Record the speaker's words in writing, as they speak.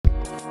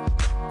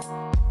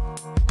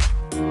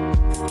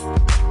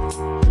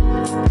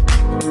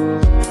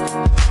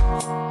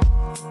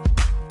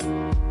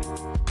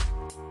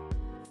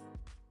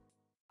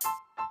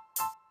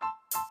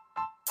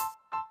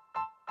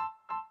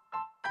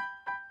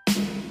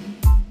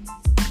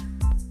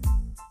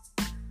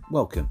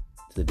Welcome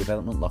to the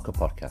Development Locker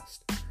podcast,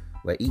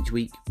 where each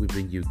week we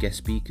bring you guest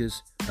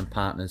speakers and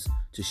partners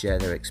to share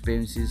their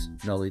experiences,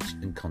 knowledge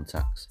and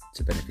contacts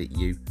to benefit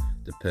you,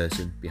 the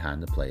person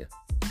behind the player.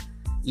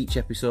 Each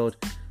episode,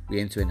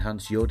 we aim to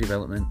enhance your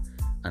development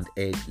and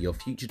aid your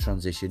future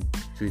transition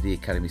through the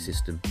academy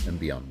system and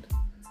beyond,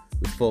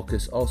 with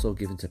focus also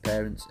given to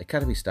parents,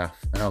 academy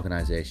staff and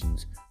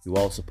organisations who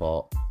all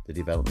support the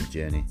development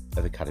journey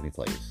of academy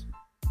players.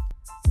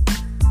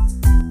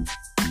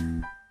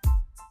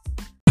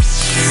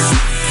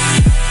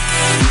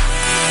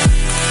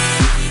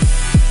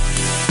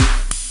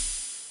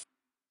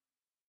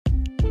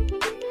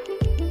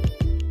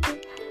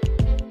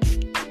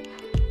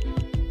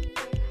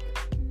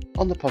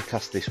 On the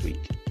podcast this week,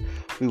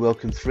 we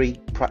welcome three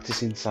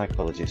practicing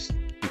psychologists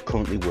who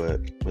currently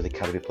work with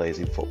academy players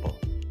in football.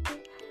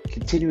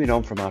 Continuing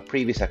on from our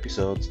previous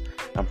episodes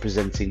and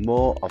presenting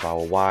more of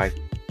our why,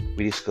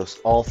 we discuss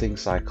all things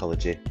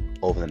psychology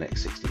over the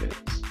next 60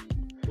 minutes.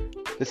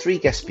 The three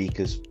guest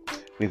speakers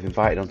we've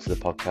invited onto the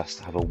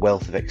podcast have a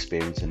wealth of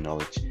experience and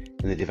knowledge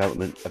in the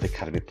development of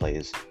academy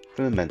players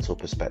from a mental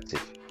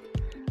perspective,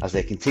 as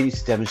they continue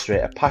to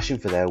demonstrate a passion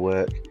for their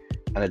work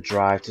and a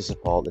drive to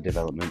support the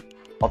development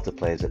of the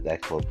players at their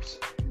clubs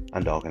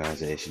and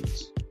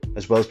organisations,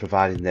 as well as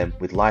providing them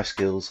with life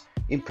skills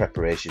in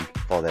preparation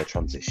for their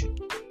transition.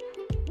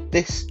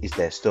 This is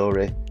their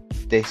story.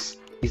 This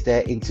is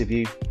their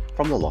interview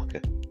from the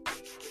locker.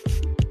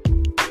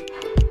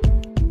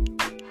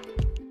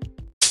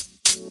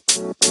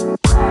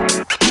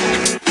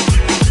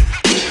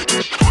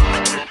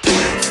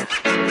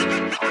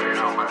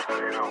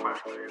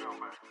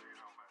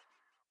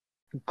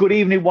 Good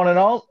evening, one and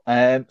all.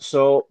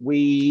 So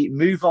we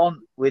move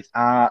on with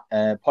our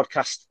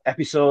podcast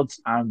episodes,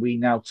 and we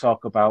now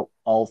talk about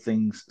all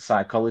things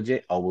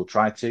psychology, or we'll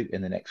try to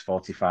in the next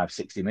 45,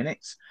 60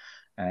 minutes.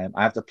 I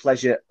have the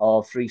pleasure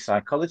of three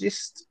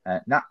psychologists,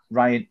 Nat,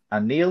 Ryan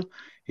and Neil,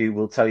 who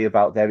will tell you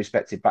about their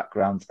respective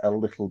backgrounds a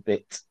little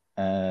bit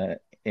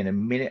in a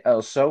minute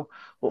or so.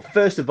 But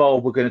first of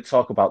all, we're going to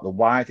talk about the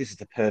why. This is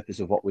the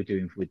purpose of what we're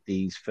doing with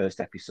these first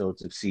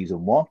episodes of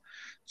season one.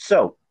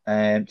 So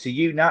to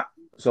you, Nat,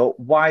 so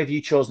why have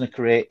you chosen a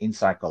career in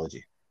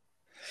psychology?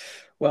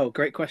 Well,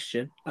 great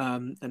question.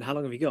 And how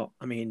long have you got?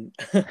 I mean,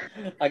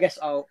 I guess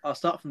I'll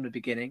start from the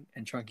beginning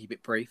and try and keep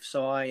it brief.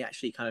 So I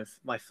actually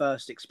my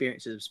first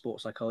experiences of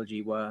sports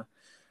psychology were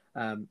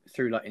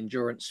through like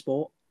endurance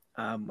sport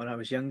when I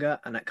was younger,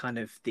 and that kind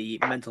of the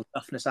mental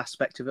toughness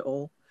aspect of it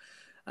all.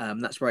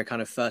 That's where I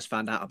kind of first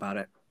found out about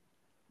it.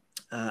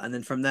 And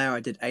then from there,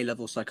 I did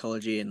A-level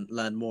psychology and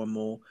learned more and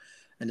more,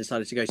 and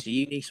decided to go to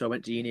uni. So I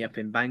went to uni up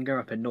in Bangor,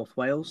 up in North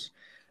Wales.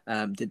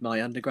 Did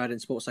my undergrad in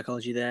sports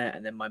psychology there,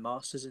 and then my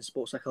master's in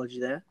sports psychology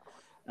there.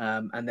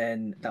 And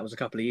then that was a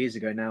couple of years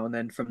ago now. And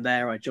then from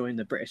there, I joined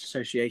the British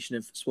Association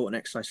of Sport and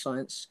Exercise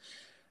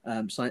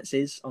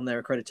Sciences on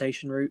their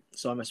accreditation route.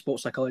 So I'm a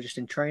sports psychologist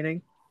in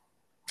training.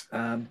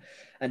 And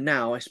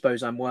now I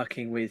suppose I'm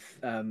working with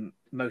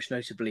most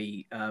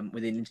notably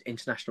within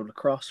international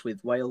lacrosse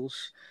with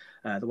Wales,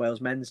 the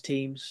Wales men's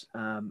teams.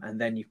 And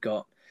then you've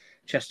got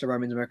Chester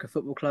Romans American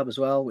Football Club as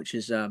well, which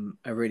is a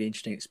really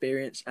interesting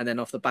experience. And then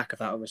off the back of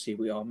that, obviously,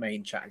 our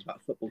main chat is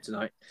about football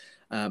tonight.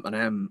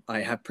 And I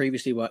have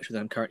previously worked with,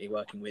 I'm currently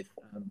working with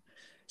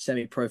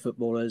semi-pro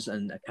footballers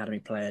and academy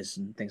players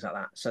and things like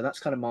that. So that's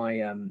kind of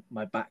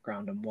my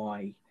background and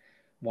why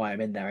I'm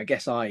in there. I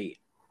guess I'm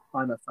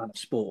a fan of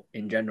sport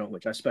in general,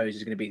 which I suppose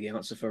is going to be the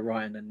answer for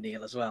Ryan and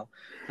Neil as well.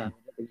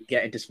 You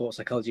get into sports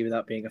psychology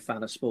without being a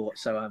fan of sport.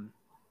 So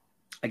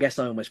I guess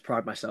I almost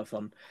pride myself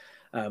on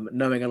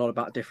knowing a lot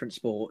about different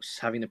sports,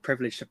 having the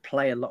privilege to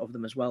play a lot of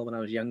them as well when I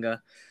was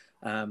younger.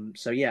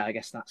 So yeah, I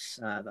guess that's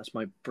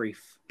my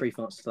brief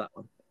answer to that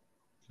one.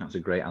 That's a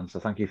great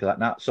answer. Thank you for that,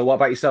 Nat. So what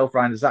about yourself,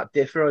 Ryan? Does that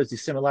differ, or is there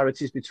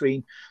similarities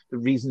between the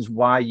reasons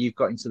why you've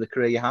got into the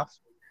career you have?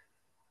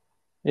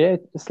 Yeah,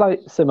 slight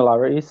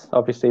similarities.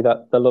 Obviously,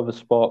 that the love of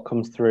sport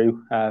comes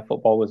through.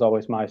 Football was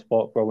always my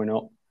sport growing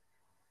up.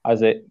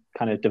 As it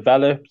kind of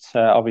developed,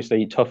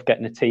 obviously tough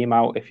getting a team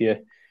out if you're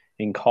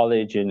in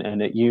college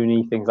and at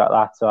uni, things like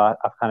that. So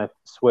I've kind of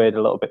swayed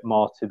a little bit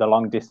more to the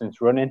long distance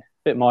running,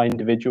 a bit more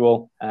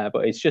individual,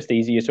 but it's just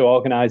easier to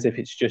organise if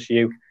it's just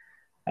you,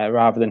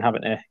 rather than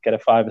having to get a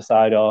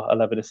 5-a-side or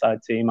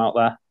 11-a-side team out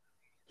there.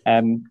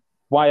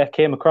 Why I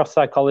came across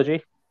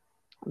psychology,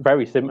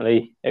 very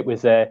simply, it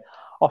was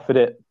offered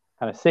at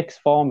kind of sixth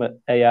form at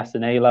AS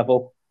and A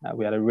level.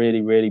 We had a really,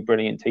 really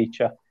brilliant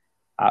teacher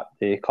at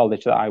the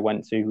college that I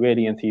went to,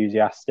 really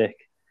enthusiastic.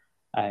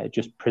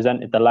 Just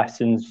presented the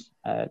lessons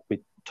with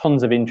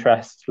tons of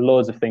interest,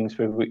 loads of things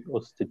for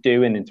us to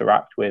do and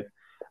interact with,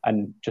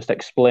 and just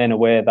explain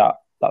away that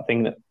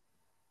thing that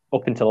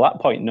up until that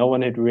point no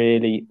one had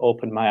really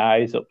opened my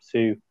eyes up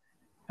to,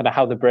 kind of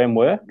how the brain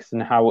works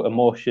and how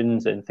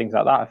emotions and things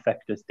like that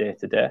affect us day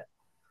to day.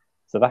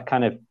 So that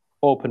kind of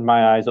opened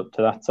my eyes up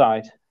to that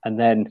side. And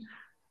then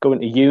going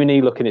to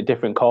uni, looking at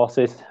different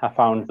courses, I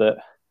found that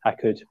I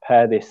could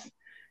pair this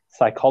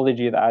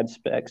psychology that I'd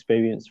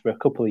experienced for a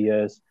couple of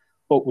years,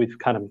 but with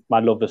kind of my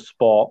love of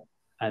sport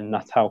and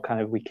that's how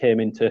kind of we came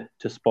into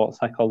sports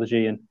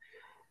psychology. And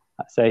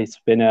I'd say it's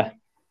been a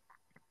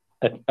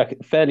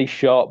fairly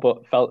short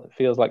but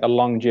feels like a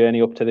long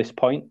journey up to this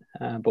point,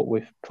 but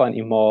with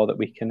plenty more that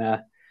we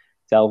can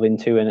delve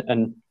into,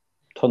 and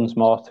tons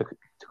more to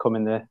come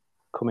in the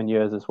coming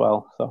years as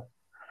well. So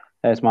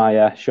there's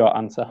my short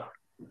answer.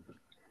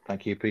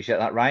 Thank you, appreciate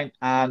that, Ryan.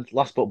 And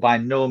last but by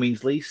no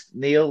means least,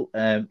 Neil,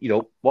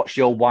 what's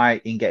your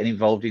why in getting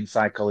involved in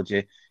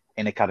psychology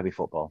in academy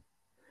football?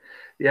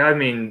 Yeah, I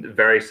mean,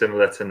 very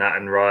similar to Nat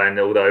and Ryan,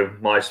 although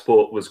my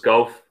sport was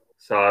golf.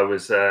 So I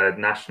was a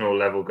national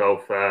level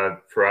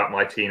golfer throughout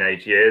my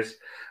teenage years.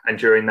 And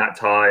during that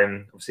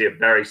time, obviously a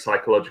very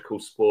psychological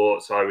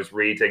sport. So I was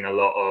reading a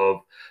lot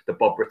of the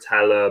Bob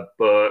Rotella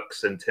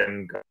books and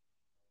Tim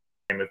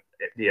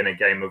The Inner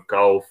Game of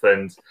Golf.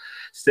 And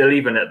still,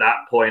 even at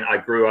that point, I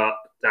grew up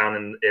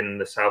down in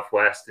the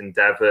Southwest in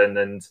Devon,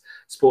 and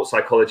sports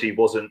psychology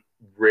wasn't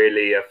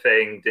really a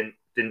thing,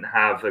 didn't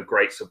have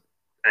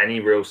any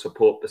real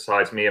support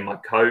besides me and my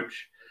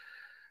coach.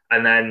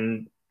 And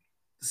then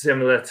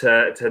similar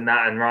to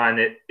Nat and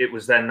Ryan, it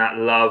was then that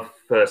love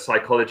for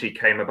psychology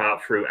came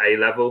about through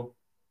A-level.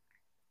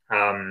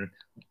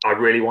 I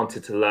really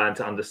wanted to learn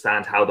to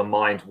understand how the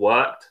mind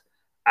worked,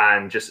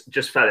 and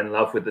just fell in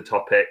love with the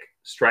topic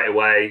straight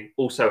away.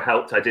 Also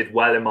helped, I did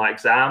well in my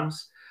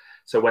exams.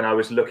 So when I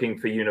was looking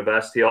for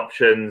university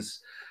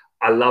options,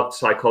 I loved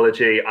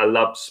psychology, I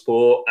loved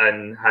sport,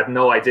 and had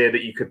no idea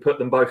that you could put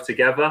them both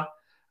together.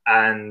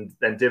 And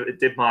then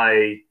did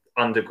my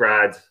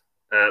undergrad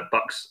at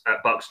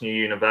Bucks New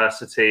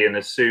University. And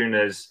as soon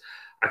as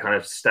I kind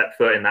of stepped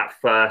foot in that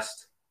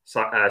first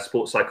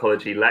sports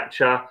psychology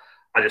lecture,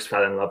 I just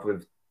fell in love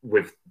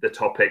with the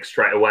topic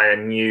straight away,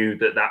 and knew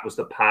that was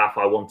the path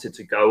I wanted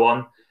to go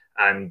on,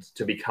 and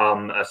to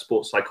become a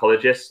sports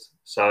psychologist.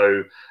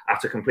 So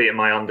after completing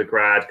my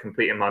undergrad,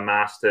 completing my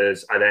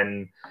master's, I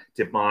then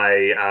did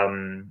my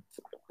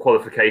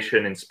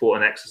qualification in sport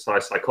and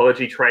exercise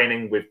psychology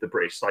training with the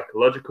British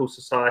Psychological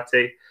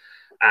Society.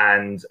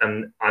 And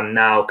I'm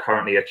now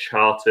currently a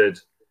chartered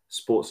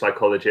sports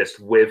psychologist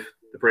with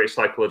the British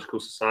Psychological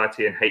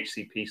Society and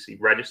HCPC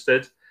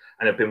registered,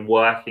 and have been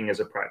working as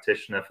a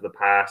practitioner for the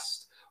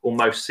past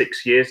almost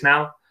 6 years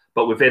now.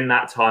 But within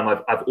that time,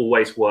 I've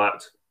always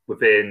worked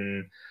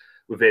within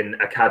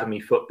academy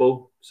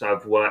football. So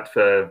I've worked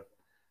for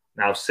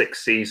now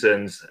 6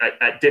 seasons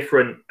at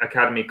different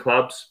academy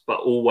clubs, but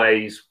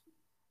always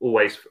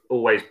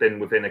been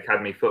within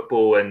academy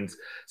football. And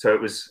so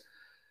it was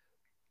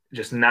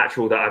just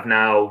natural that I've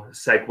now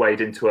segued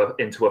into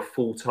a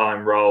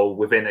full-time role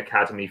within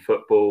academy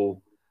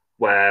football,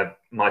 where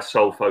my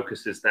sole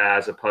focus is there,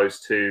 as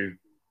opposed to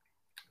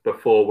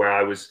before, where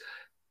I was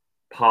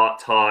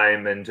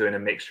part-time and doing a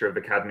mixture of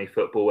academy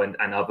football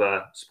and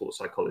other sports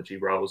psychology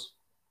roles.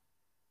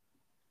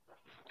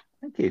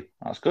 Thank you.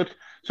 That's good.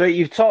 So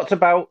you've talked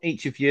about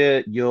each of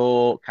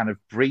your kind of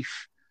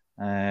brief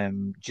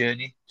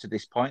journey to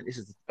this point. This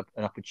is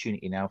an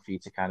opportunity now for you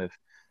to kind of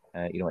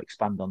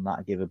expand on that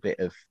and give a bit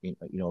of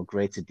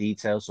greater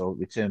detail. So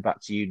return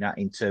back to you, Nat,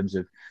 in terms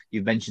of,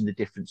 you've mentioned the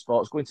different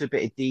sports. Go into a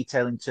bit of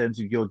detail in terms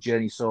of your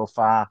journey so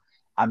far,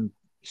 and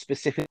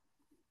specifically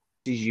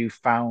you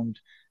found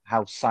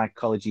how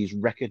psychology is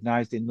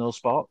recognised in those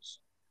sports.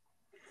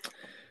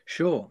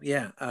 Sure.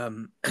 Yeah.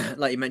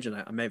 Like you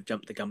mentioned, I may have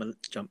jumped the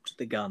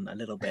gun a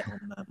little bit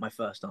on my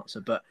first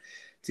answer, but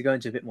to go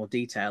into a bit more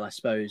detail, I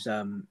suppose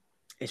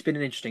it's been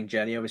an interesting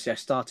journey. Obviously, I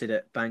started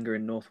at Bangor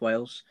in North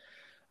Wales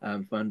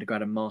for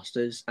undergrad and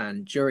masters,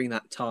 and during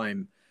that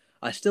time,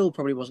 I still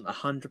probably wasn't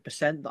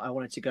 100% that I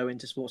wanted to go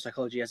into sports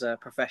psychology as a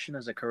profession,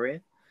 as a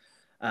career.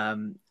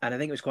 And I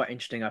think it was quite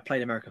interesting. I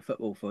played American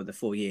football for the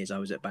 4 years I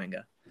was at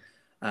Bangor,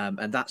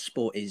 and that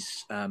sport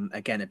is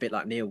again a bit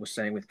like Neil was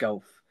saying with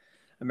golf.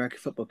 American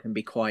football can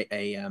be quite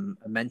a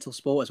mental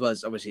sport, as well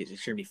as obviously it's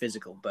extremely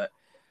physical, but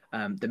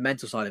the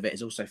mental side of it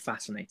is also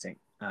fascinating.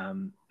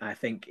 I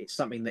think it's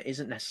something that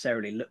isn't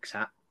necessarily looked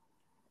at.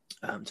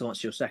 To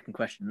answer your second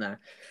question there,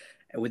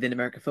 within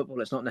American football,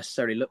 it's not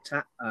necessarily looked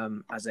at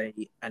as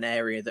an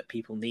area that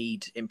people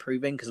need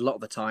improving, because a lot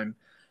of the time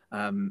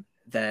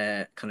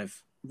they're kind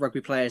of rugby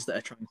players that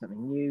are trying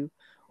something new,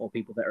 or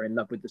people that are in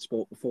love with the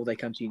sport before they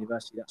come to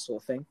university, that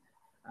sort of thing.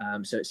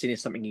 So it's seen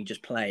as something you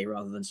just play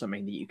rather than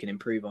something that you can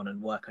improve on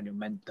and work on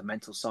the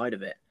mental side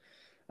of it.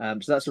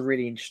 So that's a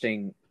really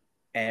interesting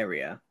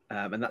area,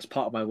 and that's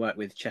part of my work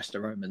with Chester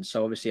Romans.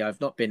 So obviously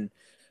I've not been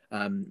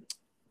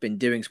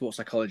doing sports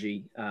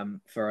psychology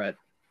for a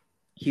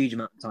huge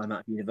amount of time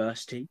out of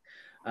university.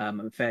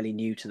 I'm fairly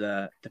new to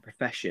the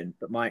profession,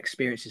 but my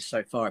experiences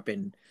so far have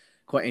been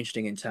quite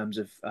interesting in terms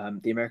of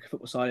the American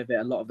football side of it.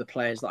 A lot of the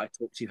players that I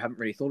talk to haven't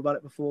really thought about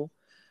it before.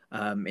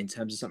 In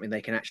terms of something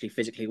they can actually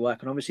physically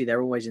work. And obviously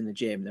they're always in the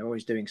gym, they're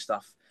always doing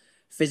stuff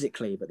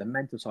physically, but the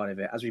mental side of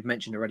it, as we've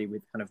mentioned already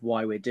with kind of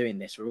why we're doing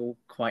this, we're all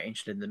quite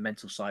interested in the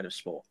mental side of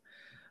sport.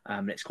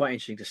 And it's quite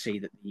interesting to see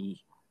that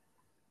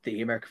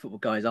the American football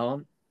guys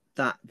aren't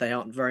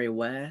very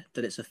aware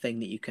that it's a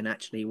thing that you can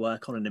actually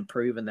work on and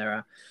improve. And there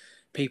are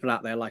people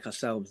out there like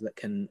ourselves that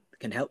can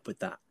help with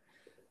that.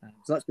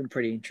 So that's been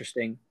pretty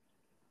interesting.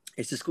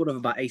 It's a squad of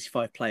about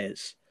 85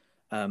 players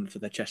for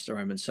the Chester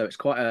Romans. So it's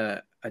quite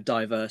a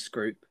diverse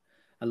group.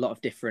 A lot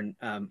of different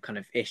kind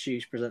of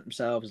issues present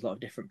themselves. A lot of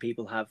different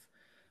people have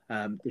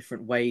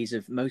different ways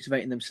of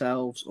motivating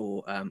themselves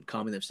or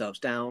calming themselves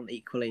down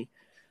equally.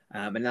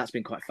 And that's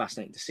been quite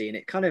fascinating to see. And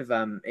it kind of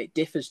it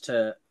differs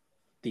to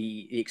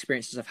the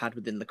experiences I've had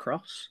within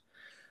lacrosse.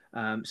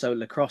 So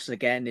lacrosse,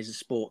 again, is a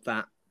sport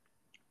that,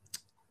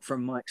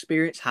 from my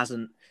experience,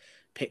 hasn't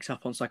picked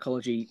up on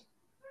psychology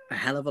a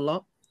hell of a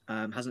lot.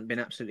 Hasn't been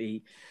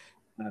absolutely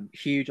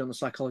huge on the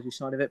psychology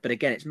side of it. But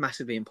again, it's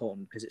massively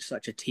important because it's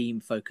such a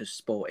team-focused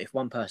sport. If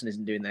one person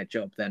isn't doing their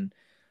job, then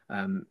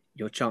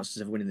your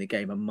chances of winning the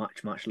game are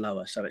much, much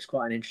lower. So it's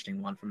quite an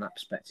interesting one from that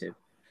perspective.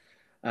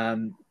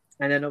 And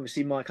then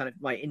obviously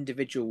my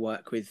individual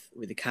work with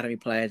academy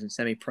players and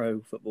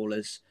semi-pro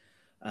footballers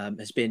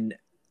has been,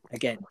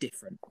 again,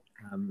 different.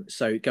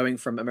 So going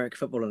from American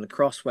football and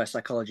lacrosse, where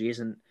psychology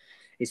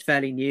is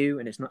fairly new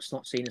and it's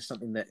not seen as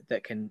something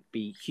that can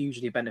be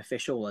hugely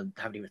beneficial and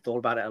haven't even thought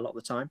about it a lot of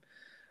the time.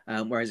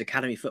 Whereas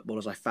academy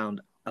footballers, I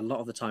found a lot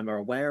of the time, are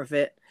aware of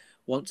it,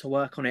 want to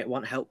work on it,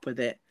 want help with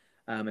it,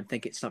 and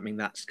think it's something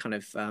that's kind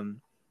of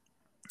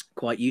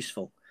quite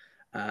useful.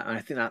 And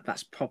I think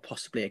that's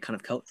possibly a kind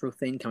of cultural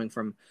thing coming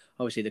from,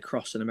 obviously,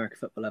 lacrosse and American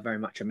football are very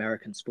much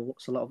American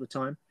sports a lot of the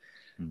time.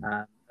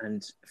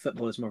 And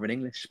football is more of an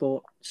English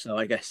sport. So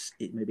I guess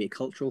it may be a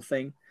cultural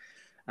thing.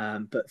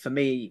 But for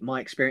me,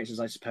 my experiences,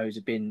 I suppose,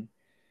 have been,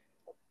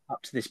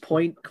 up to this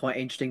point, quite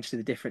interesting to see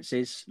the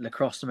differences.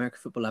 Lacrosse and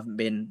American football haven't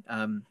been,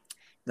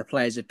 the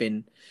players have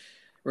been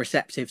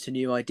receptive to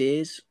new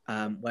ideas,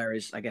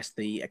 whereas I guess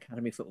the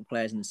academy football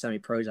players and the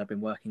semi-pros I've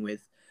been working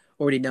with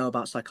already know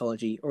about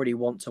psychology, already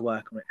want to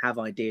work on it, have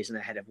ideas in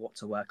their head of what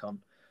to work on,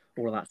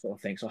 all of that sort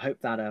of thing. So I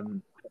hope that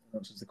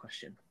answers the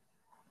question.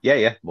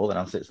 Yeah, more than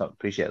answers. I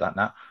appreciate that,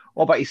 Nat.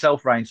 What about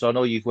yourself, Ryan? So I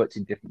know you've worked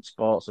in different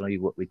sports. I know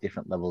you've worked with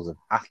different levels of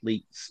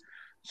athletes.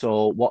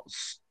 So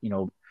what's,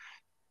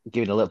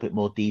 giving a little bit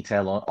more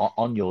detail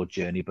on your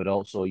journey, but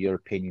also your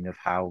opinion of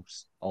how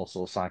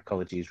also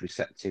psychology is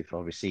receptive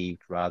or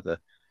received, rather,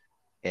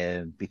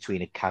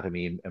 between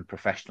academy and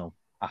professional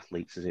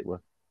athletes, as it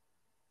were.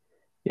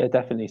 Yeah,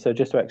 definitely. So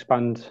just to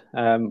expand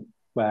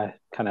where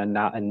kind of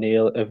Nat and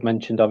Neil have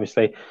mentioned,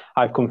 obviously,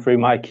 I've come through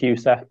my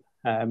QSEP.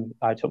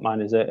 I took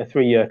mine as a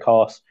 3-year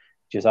course,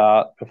 which is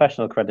our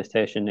professional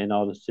accreditation in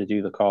order to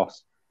do the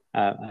course.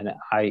 And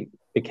I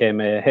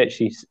became a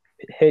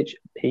HCPC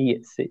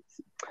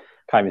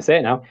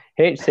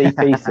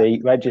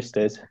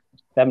registered,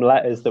 them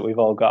letters that we've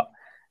all got,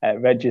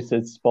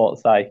 registered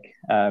sports psych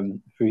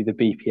through the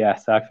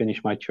BPS. I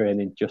finished my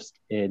training just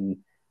in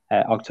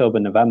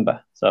October,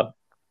 November. So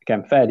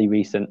again, fairly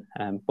recent.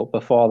 But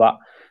before that,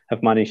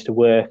 I've managed to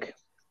work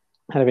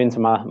kind of into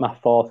my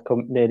fourth,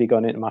 nearly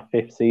gone into my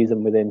 5th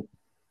season within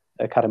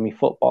academy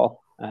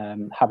football,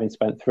 having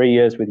spent 3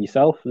 years with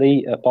yourself,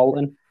 Lee, at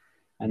Bolton,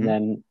 and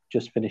then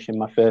just finishing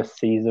my 1st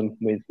season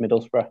with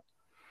Middlesbrough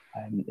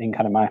in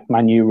kind of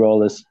my new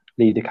role as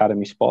lead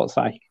academy sports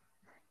psych.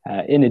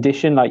 In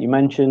addition, like you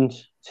mentioned,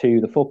 to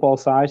the football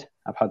side,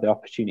 I've had the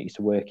opportunity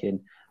to work in a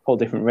whole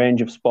different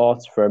range of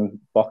sports, from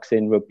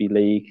boxing, rugby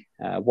league,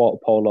 water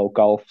polo,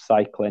 golf,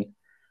 cycling,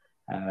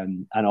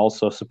 and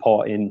also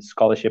supporting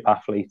scholarship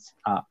athletes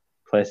at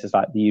places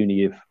like the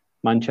Uni of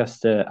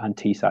Manchester and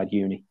Teesside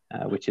Uni,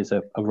 which is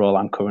a role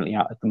I'm currently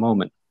at the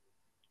moment.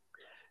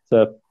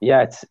 So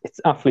yeah, it's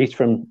athletes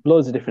from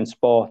loads of different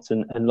sports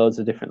and loads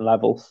of different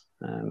levels,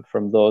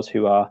 from those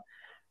who are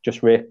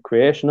just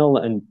recreational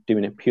and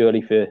doing it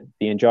purely for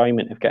the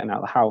enjoyment of getting out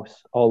of the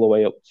house, all the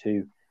way up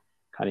to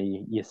kind of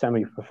your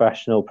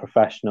semi-professional,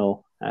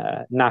 professional,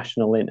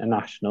 national,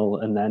 international,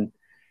 and then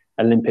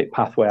Olympic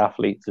pathway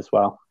athletes as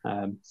well.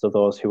 So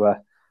those who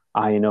are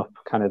eyeing up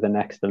kind of the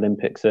next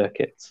Olympic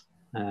circuits.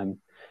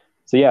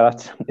 So yeah,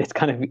 it's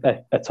kind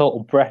of a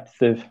total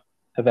breadth of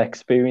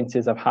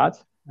experiences I've had.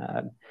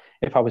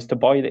 If I was to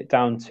boil it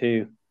down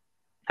to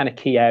kind of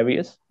key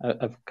areas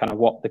of kind of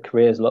what the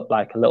careers look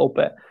like a little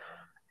bit,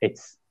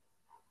 it's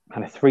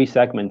kind of 3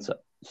 segments.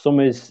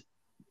 Some is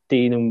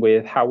dealing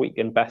with how we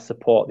can best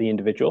support the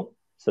individual,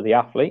 so the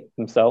athlete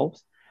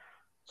themselves.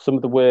 Some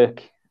of the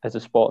work as a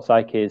sports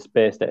psych is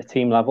based at a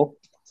team level.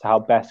 So how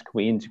best can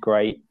we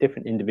integrate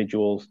different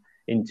individuals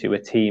into a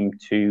team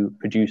to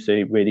produce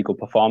a really good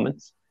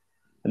performance?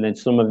 And then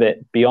some of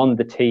it beyond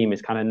the team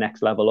is kind of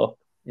next level up,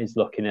 is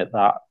looking at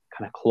that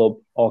kind of club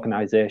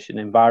organisation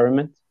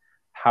environment.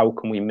 How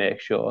can we make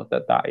sure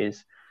that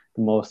is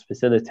the most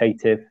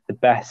facilitative, the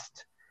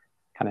best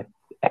kind of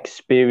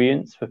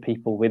experience for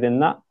people within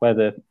that,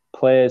 whether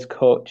players,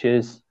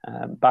 coaches,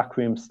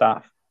 backroom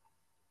staff.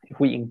 If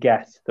we can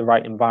get the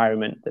right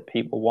environment that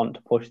people want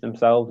to push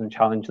themselves and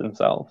challenge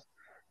themselves,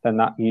 then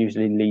that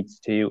usually leads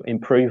to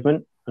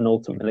improvement. And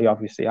ultimately,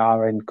 obviously,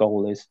 our end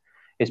goal is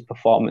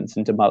performance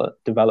and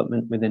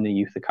development within the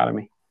youth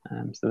academy.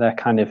 So they're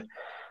kind of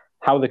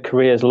how the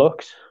careers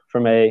looked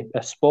from a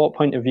sport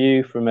point of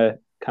view, from a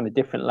kind of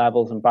different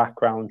levels and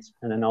backgrounds,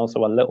 and then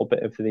also a little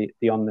bit of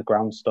the on the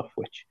ground stuff,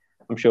 which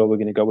I'm sure we're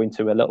going to go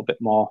into a little bit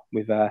more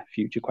with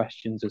future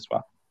questions as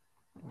well.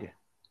 Yeah,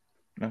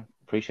 no,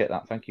 appreciate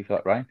that. Thank you for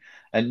that, Ryan.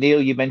 And Neil,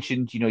 you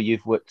mentioned,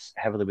 you've worked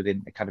heavily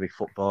within academy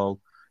football,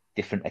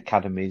 different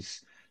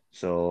academies.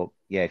 So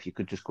yeah, if you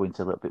could just go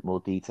into a little bit more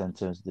detail in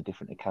terms of the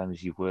different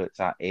academies you've worked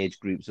at, age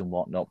groups and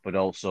whatnot, but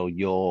also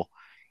your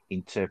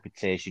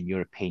interpretation,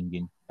 your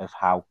opinion of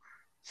how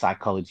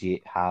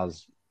psychology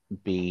has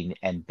been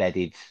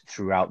embedded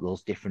throughout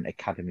those different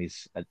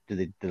academies.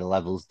 Do the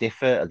levels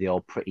differ? Are they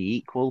all pretty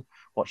equal?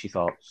 What's your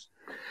thoughts?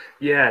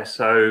 Yeah,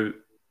 so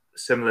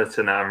similar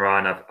to Nat and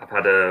Ryan, I've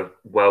had a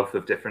wealth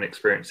of different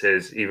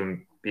experiences,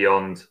 even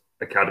beyond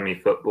academy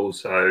football.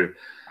 So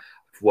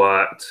I've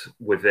worked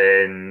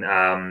within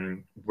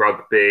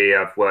rugby,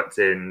 I've worked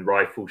in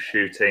rifle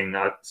shooting,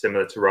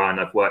 similar to Ryan,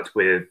 I've worked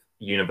with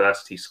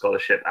university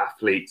scholarship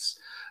athletes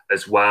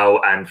as well,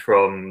 and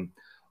from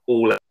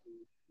all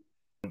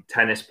young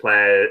tennis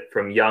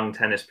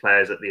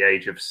players at the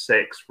age of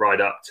 6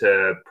 right up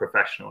to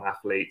professional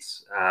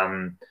athletes.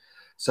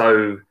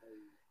 So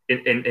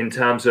in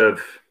terms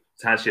of,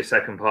 to answer your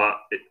second part,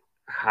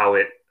 how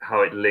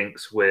it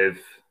links with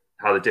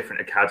how the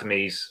different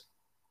academies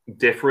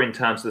differ in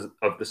terms of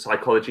the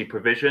psychology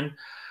provision,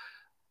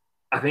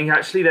 I think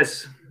actually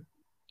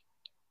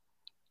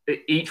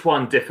each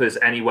one differs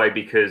anyway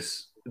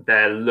because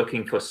they're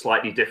looking for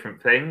slightly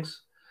different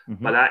things.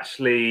 Mm-hmm. But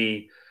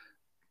actually,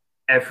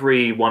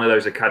 every one of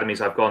those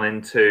academies I've gone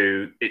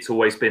into, it's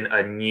always been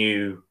a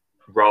new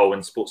role,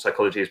 and sports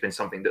psychology has been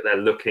something that they're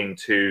looking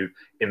to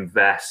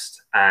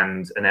invest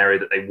and an area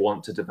that they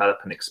want to develop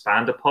and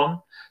expand upon.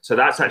 So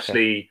that's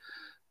actually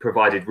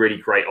provided really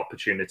great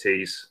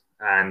opportunities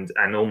and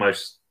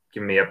almost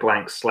given me a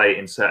blank slate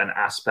in certain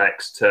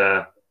aspects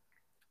to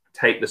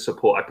take the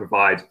support I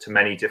provide to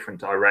many different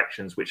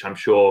directions, which I'm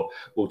sure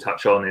we'll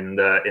touch on in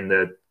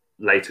the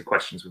later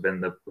questions within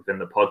the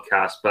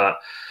podcast. But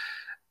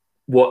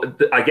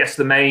I guess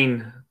the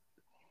main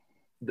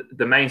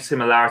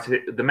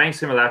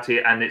similarity,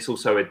 and it's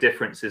also a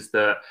difference, is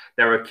that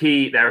there are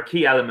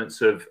key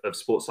elements of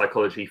sports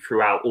psychology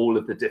throughout all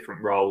of the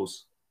different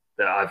roles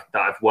that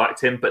I've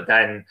worked in, but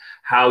then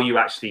how you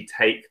actually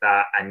take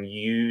that and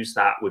use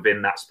that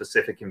within that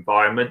specific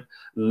environment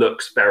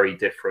looks very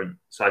different.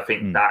 So I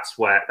think that's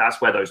where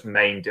those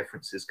main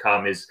differences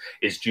come, is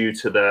due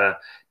to the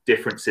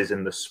differences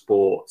in the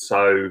sport.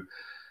 So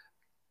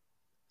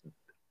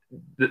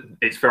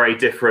it's very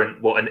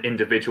different what an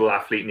individual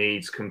athlete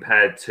needs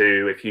compared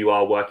to if you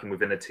are working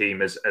within a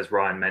team, as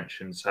Ryan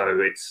mentioned. So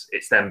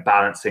it's then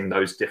balancing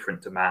those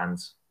different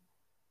demands.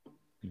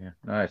 Yeah,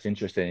 no, it's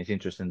interesting. It's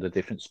interesting, the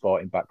different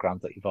sporting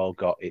backgrounds that you've all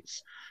got.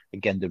 It's,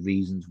 again, the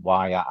reasons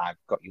why I've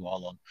got you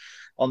all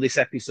on this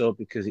episode,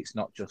 because it's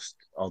not just,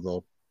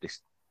 although the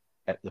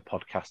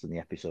podcast and the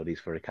episode is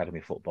for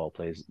academy football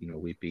players,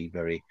 we'd be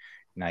very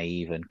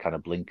naive and kind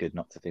of blinkered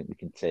not to think we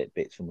can take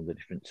bits from other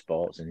different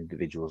sports, and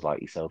individuals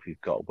like yourself, you've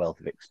got a wealth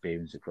of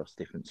experience across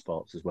different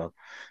sports as well.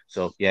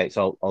 So yeah, it's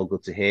all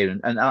good to hear.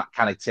 And that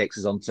kind of takes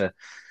us on to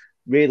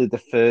really the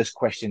first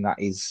question, that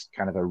is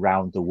kind of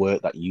around the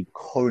work that you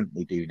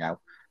currently do now,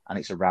 and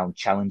it's around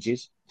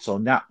challenges. So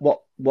Nat,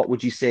 what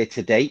would you say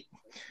to date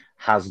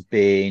has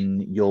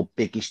been your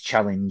biggest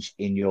challenge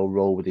in your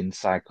role within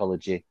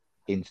psychology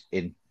in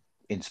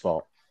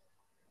sport?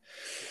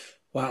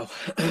 Wow,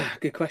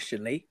 good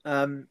question, Lee.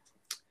 I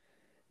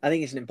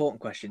think it's an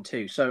important question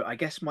too. So I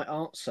guess my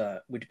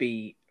answer would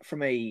be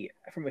from a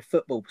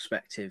football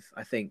perspective.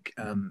 I think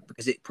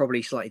because it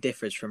probably slightly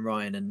differs from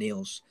Ryan and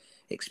Neil's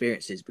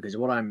experiences, because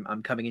what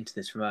I'm coming into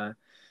this from a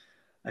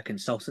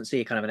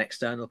consultancy, a kind of an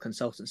external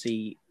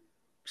consultancy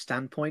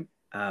standpoint,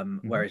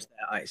 whereas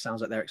it sounds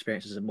like their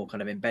experiences are more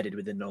kind of embedded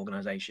within an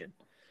organization,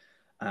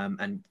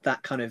 and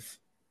that kind of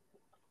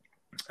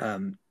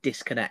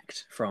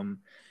disconnect from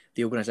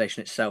the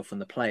organization itself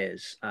and the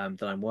players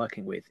that I'm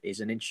working with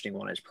is an interesting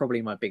one. It's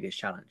probably my biggest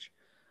challenge,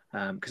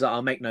 because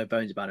I'll make no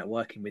bones about it,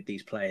 working with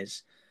these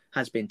players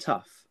has been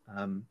tough.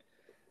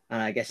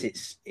 And I guess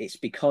it's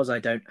because I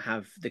don't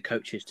have the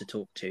coaches to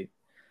talk to,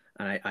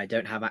 and I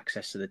don't have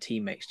access to the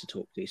teammates to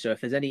talk to. So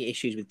if there's any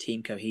issues with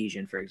team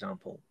cohesion, for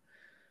example,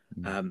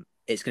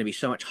 it's going to be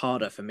so much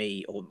harder for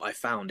me, or I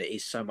found it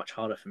is so much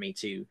harder for me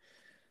to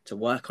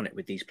work on it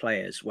with these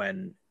players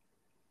when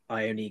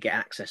I only get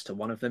access to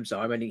one of them. So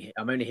I'm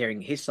only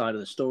hearing his side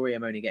of the story.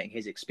 I'm only getting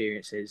his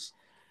experiences.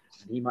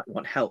 He might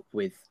want help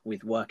with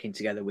working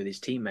together with his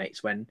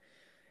teammates, when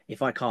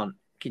if I can't,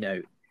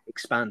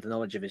 expand the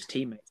knowledge of his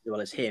teammates as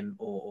well as him,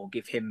 or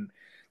give him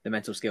the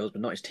mental skills but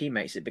not his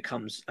teammates, it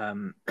becomes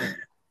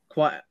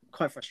quite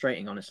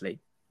frustrating, honestly.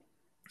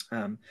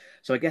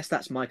 So I guess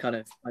that's my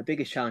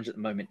biggest challenge at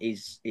the moment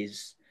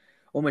is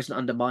almost an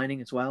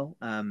undermining as well,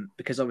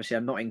 because obviously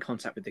I'm not in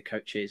contact with the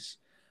coaches,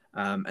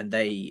 and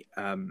they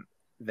kind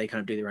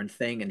of do their own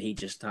thing, and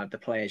the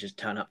players just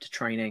turn up to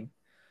training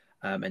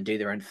and do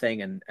their own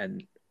thing,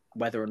 and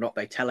whether or not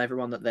they tell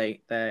everyone that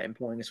they're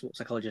employing a sports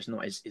psychologist or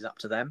not is up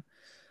to them.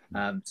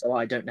 So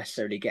I don't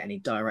necessarily get any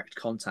direct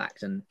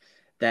contact, and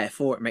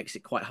therefore it makes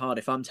it quite hard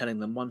if I'm telling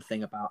them one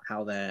thing about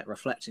how they're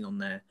reflecting on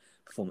their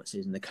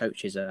performances, and the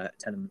coaches are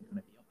telling them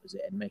the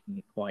opposite and making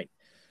it quite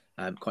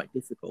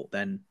difficult,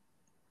 then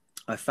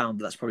I found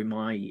that's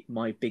probably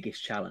my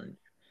biggest challenge.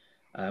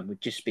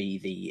 Would just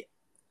be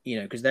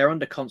because they're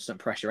under constant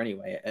pressure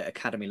anyway at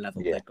academy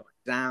level. Yeah. They've got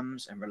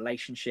exams and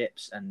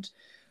relationships and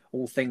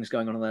all things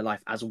going on in their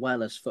life as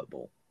well as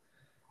football.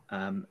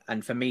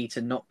 And for me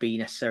to not be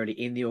necessarily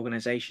in the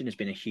organisation has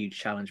been a huge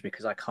challenge,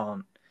 because I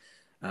can't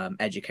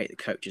educate the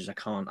coaches.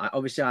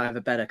 Obviously I have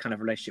a better kind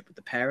of relationship with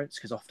the parents,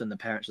 because often the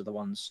parents are the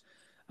ones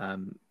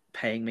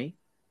paying me,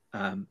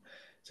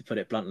 to put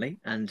it bluntly,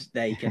 and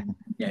they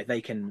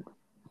can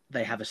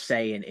they have a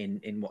say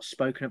in what's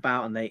spoken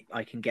about, and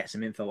I can get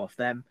some info off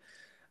them.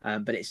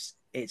 But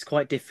it's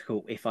quite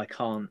difficult if I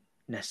can't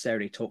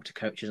necessarily talk to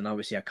coaches, and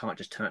obviously I can't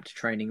just turn up to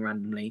training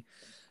randomly,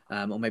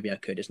 or maybe I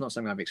could. It's not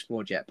something I've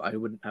explored yet, but I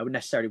wouldn't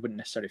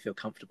necessarily feel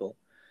comfortable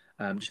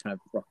just kind of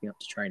rocking up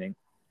to training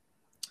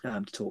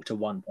to talk to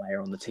one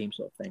player on the team,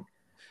 sort of thing.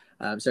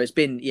 So it's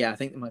been, I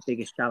think my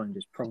biggest challenge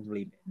has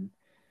probably been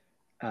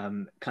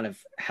kind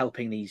of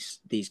helping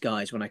these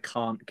guys when I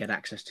can't get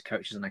access to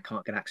coaches and I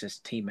can't get access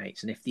to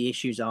teammates. And if the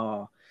issues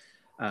are,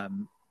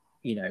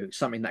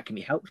 something that can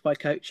be helped by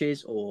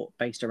coaches or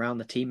based around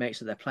the teammates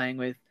that they're playing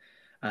with,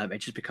 it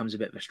just becomes a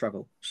bit of a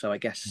struggle. So I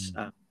guess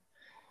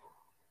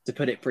to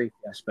put it briefly,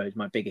 I suppose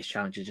my biggest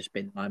challenge has just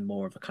been I'm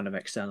more of a kind of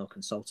external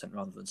consultant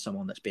rather than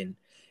someone that's been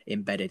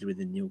embedded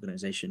within the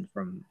organisation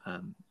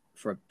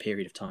for a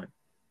period of time.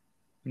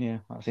 Yeah,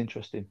 that's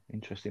interesting.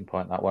 Interesting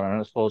point, that one. And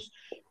I suppose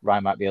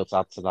Ryan might be able to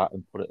add to that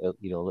and put a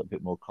little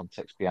bit more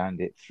context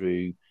behind it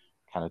through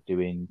kind of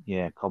doing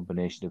a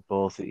combination of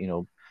both.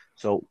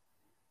 So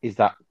is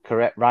that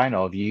correct, Ryan,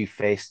 or have you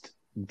faced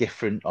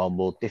different or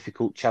more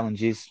difficult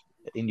challenges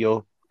in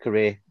your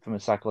career from a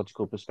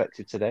psychological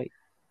perspective today?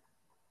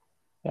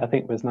 Yeah, I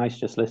think it was nice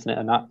just listening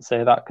to Nat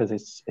say that, because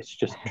it's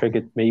just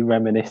triggered me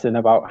reminiscing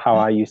about how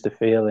I used to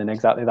feel in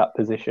exactly that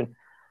position.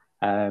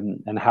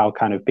 And how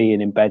kind of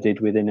being embedded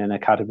within an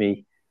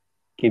academy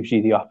gives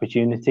you the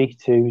opportunity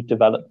to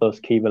develop those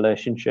key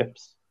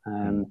relationships,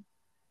 kind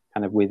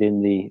of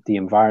within the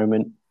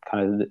environment.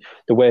 Kind of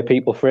the way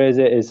people phrase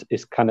it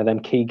is kind of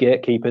them key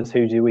gatekeepers.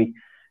 Who do we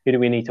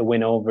need to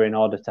win over in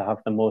order to have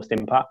the most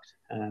impact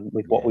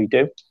with what we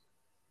do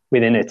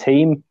within a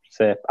team?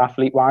 So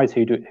athlete wise,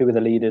 who are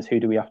the leaders? Who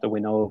do we have to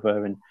win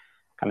over and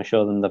kind of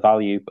show them the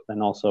value? But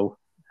then also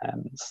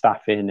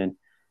staffing and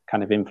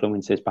kind of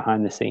influences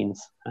behind the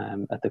scenes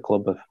at the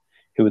club of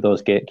who are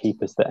those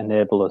gatekeepers that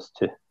enable us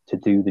to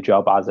do the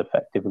job as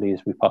effectively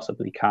as we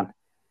possibly can,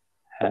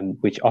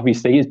 which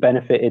obviously is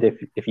benefited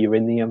if you're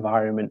in the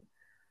environment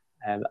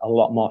a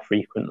lot more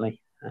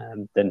frequently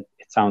than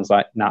it sounds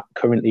like Nat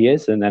currently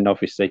is. And then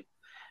obviously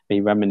me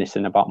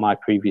reminiscing about my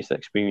previous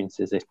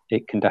experiences,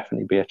 it can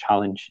definitely be a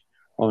challenge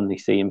only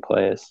seeing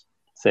players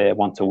say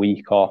once a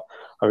week or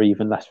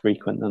even less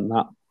frequent than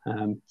that.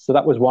 So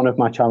that was one of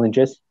my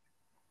challenges.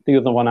 The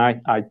other one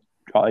I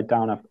jotted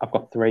down, I've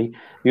got three.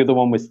 The other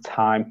one was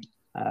time.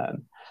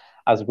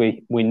 As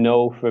we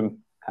know from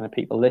kind of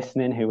people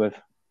listening who have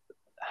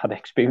had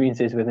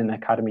experiences within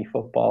academy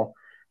football,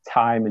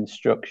 time and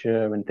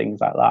structure and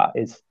things like that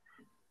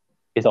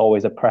is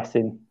always a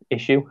pressing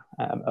issue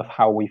of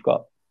how we've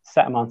got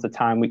set amounts of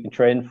time we can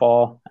train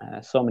for,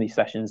 so many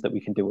sessions that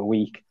we can do a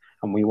week,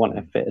 and we want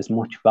to fit as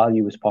much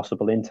value as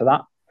possible into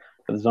that.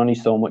 But there's only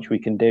so much we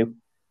can do.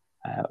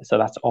 So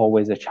that's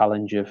always a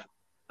challenge of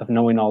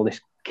knowing all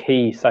this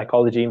key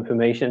psychology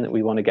information that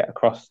we want to get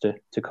across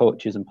to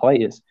coaches and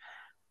players,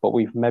 but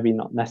we've maybe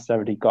not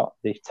necessarily got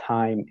the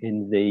time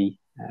in the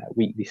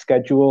weekly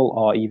schedule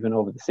or even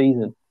over the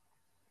season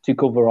to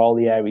cover all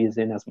the areas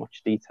in as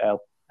much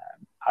detail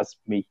as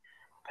me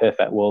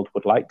perfect world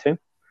would like to.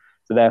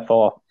 So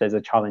therefore there's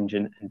a challenge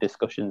and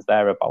discussions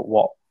there about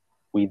what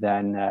we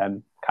then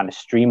kind of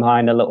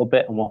streamline a little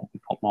bit and what we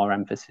put more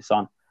emphasis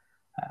on.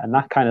 And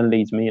that kind of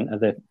leads me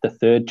into the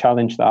third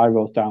challenge that I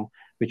wrote down,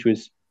 which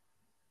was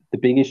the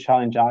biggest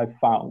challenge I've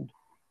found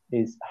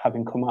is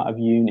having come out of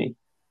uni,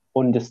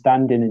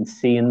 understanding and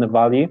seeing the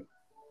value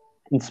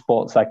in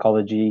sports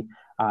psychology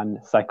and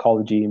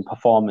psychology and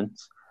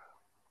performance,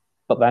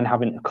 but then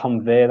having to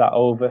convey that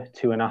over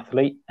to an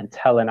athlete and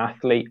tell an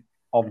athlete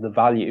of the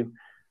value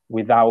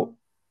without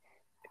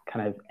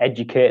kind of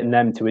educating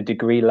them to a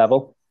degree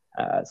level.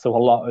 So a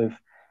lot of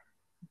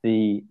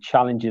the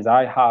challenges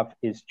I have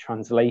is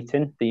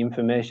translating the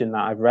information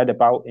that I've read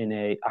about in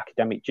an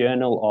academic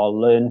journal or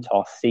learned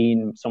or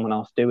seen someone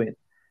else doing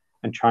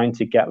and trying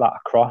to get that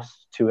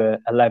across to a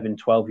 11,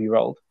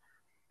 12-year-old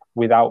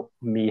without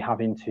me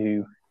having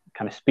to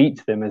kind of speak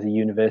to them as a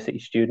university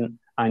student.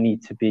 I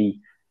need to be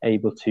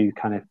able to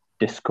kind of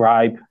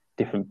describe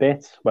different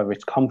bits, whether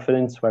it's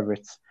confidence, whether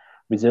it's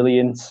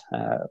resilience,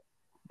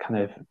 kind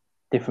of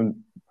different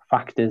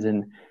factors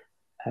and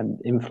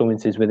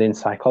influences within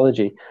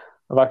psychology.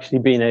 I've actually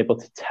been able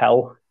to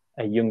tell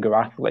a younger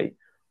athlete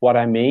what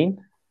I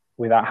mean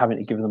without having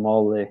to give them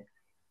all the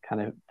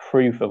kind of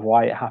proof of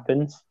why it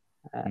happens.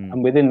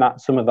 And within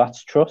that, some of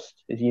that's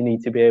trust, is you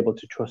need to be able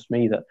to trust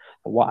me that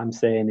what I'm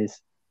saying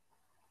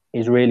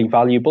is really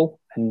valuable.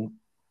 And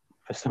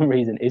for some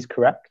reason is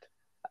correct,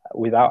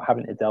 without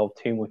having to delve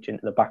too much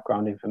into the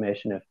background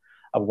information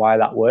of why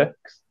that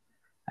works.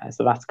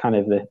 So that's kind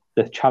of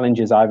the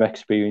challenges I've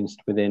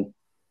experienced within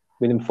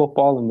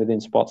football and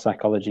within sports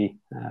psychology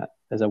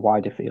as a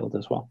wider field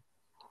as well.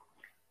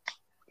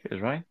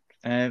 Cheers, Ryan.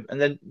 And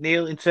then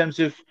Neil, in terms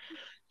of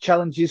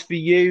challenges for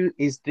you,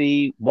 is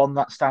the one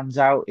that stands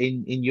out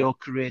in your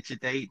career to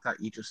date that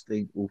you just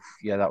think, oof,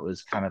 yeah, that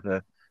was kind of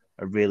a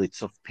really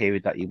tough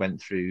period that you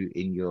went through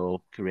in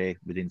your career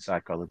within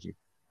psychology?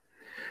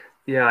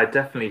 Yeah, I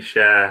definitely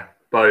share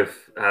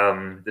both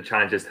the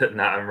challenges that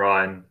Nat and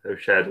Ryan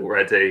have shared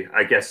already.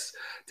 I guess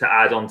to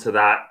add on to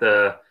that,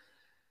 the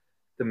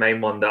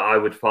main one that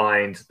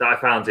I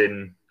found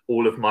in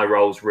all of my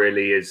roles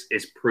really is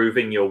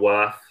proving your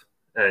worth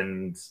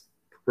and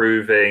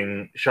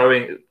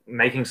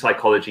making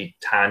psychology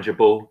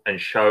tangible and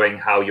showing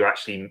how you're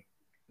actually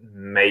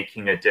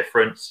making a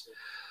difference.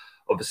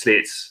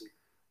 Obviously,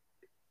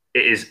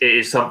 it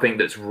is something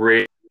that's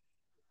really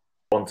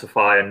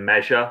quantify and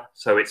measure.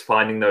 So it's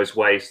finding those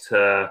ways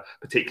to,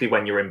 particularly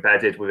when you're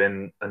embedded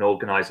within an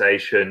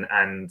organization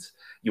and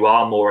you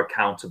are more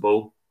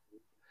accountable,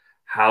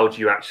 how do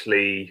you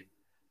actually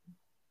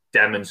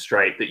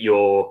demonstrate that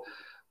you're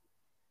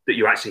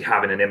actually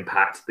having an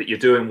impact, that you're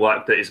doing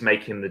work that is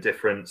making the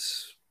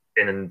difference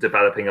in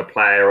developing a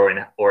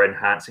player or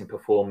enhancing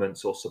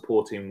performance or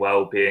supporting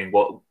well-being,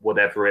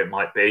 whatever it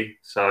might be.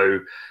 So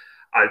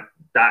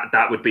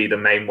that would be the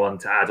main one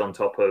to add on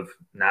top of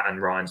Nat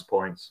and Ryan's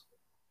points.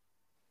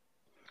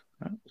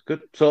 That's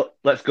good. So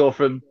let's go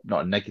from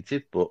not a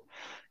negative, but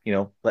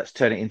let's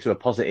turn it into a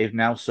positive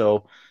now.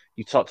 So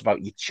you talked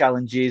about your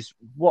challenges.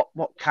 What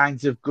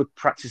kinds of good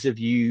practice have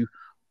you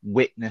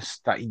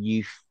witnessed that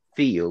you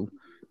feel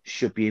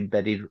should be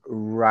embedded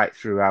right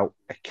throughout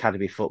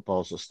academy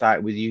football? So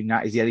starting with you,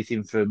 Nat, is there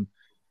anything from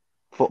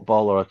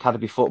football or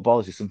academy football?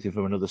 Is there something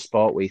from another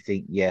sport where you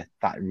think, yeah,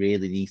 that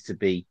really needs to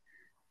be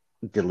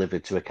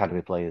delivered to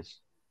academy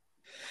players?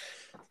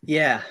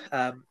 Yeah,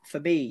 for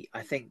me,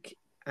 I think,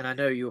 and I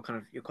know you're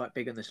quite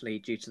big on this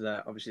lead due to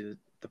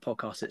the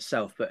podcast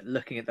itself, but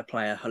looking at the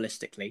player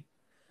holistically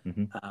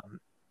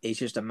is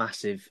just a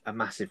massive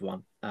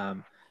one.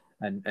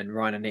 And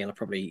Ryan and Neil are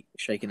probably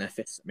shaking their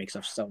fists at me because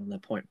I've stolen their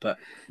point, but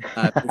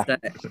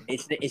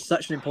it's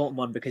such an important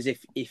one, because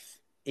if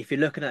you're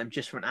looking at them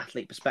just from an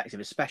athlete perspective,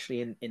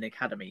 especially in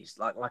academies,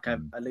 like I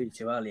alluded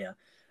to earlier,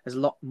 there's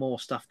a lot more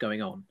stuff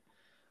going on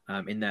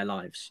in their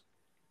lives.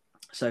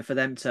 So for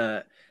them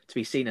to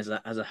be seen as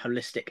a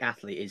holistic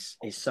athlete is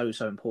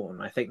so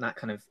important. I think that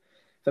kind of,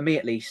 for me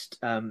at least,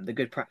 the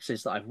good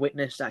practices that I've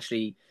witnessed,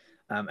 actually,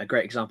 a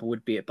great example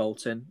would be at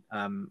Bolton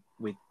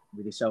with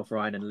yourself,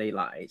 Ryan, and Lee.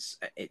 It's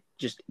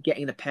just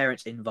getting the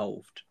parents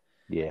involved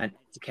and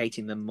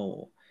educating them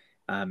more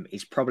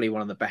is probably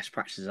one of the best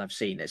practices I've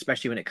seen,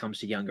 especially when it comes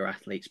to younger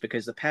athletes,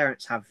 because the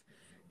parents have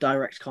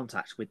direct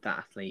contact with that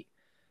athlete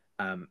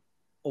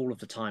all of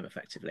the time,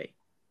 effectively.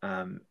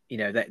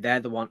 They're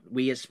the one.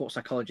 We as sports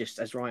psychologists,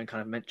 as Ryan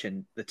kind of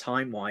mentioned, the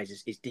time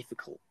wise is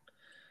difficult.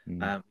 We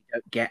don't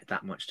get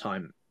that much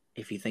time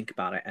if you think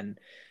about it, and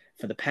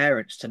for the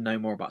parents to know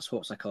more about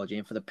sports psychology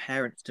and for the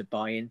parents to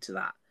buy into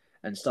that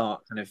and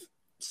start kind of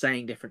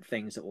saying different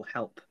things that will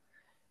help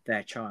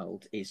their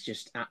child is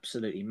just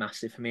absolutely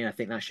massive for me. And I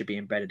think that should be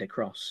embedded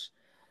across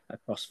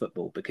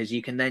football, because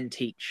you can then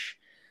teach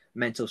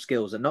mental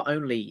skills that not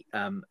only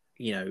are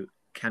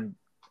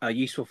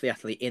useful for the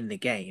athlete in the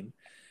game,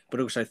 but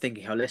also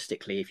thinking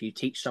holistically. If you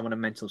teach someone a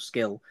mental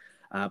skill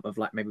of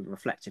like maybe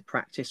reflective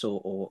practice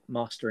or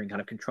mastering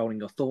kind of controlling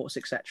your thoughts,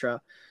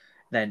 etc.,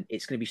 then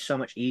it's going to be so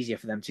much easier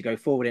for them to go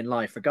forward in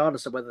life,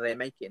 regardless of whether they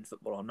make it in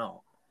football or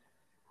not.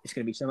 It's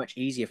going to be so much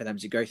easier for them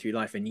to go through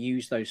life and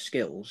use those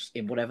skills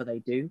in whatever they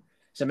do.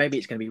 So maybe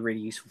it's going to be really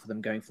useful for them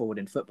going forward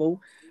in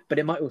football, but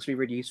it might also be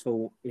really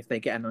useful if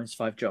they get a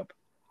 9-to-5 job.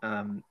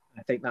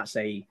 I think that's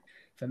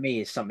for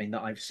me, is something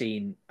that I've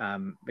seen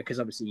because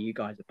obviously you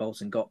guys at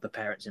Bolton got the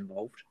parents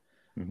involved.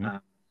 And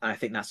I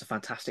think that's a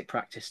fantastic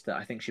practice that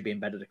I think should be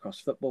embedded across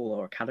football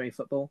or academy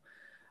football.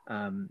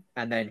 And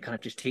then kind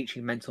of just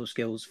teaching mental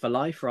skills for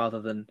life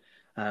rather than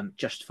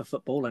just for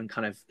football, and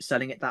kind of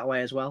selling it that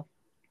way as well.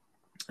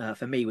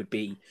 For me would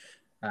be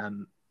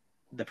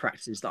the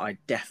practices that I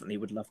definitely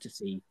would love to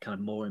see kind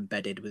of more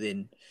embedded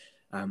within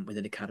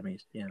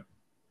academies.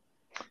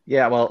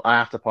 Yeah, well, I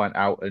have to point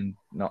out, and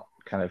not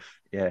kind of,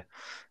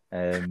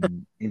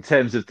 in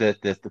terms of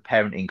the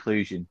parent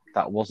inclusion,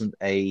 that wasn't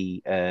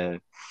a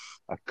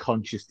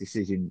conscious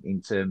decision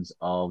in terms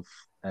of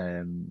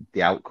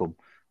the outcome,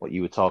 what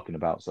you were talking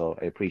about. So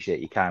I appreciate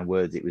your kind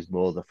words. It was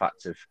more the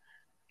fact of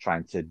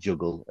trying to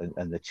juggle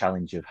and the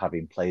challenge of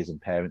having players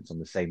and parents on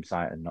the same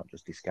site and not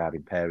just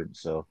discarding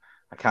parents. So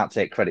I can't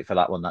take credit for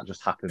that one. That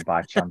just happened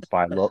by chance,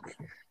 by luck.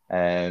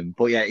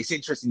 But yeah, it's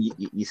interesting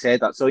you said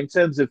that. So in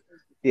terms of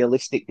the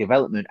holistic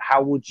development,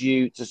 how would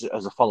you, just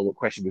as a follow-up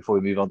question before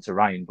we move on to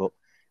Ryan,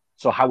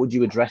 so how would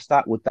you address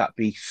that? Would that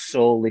be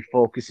solely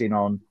focusing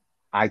on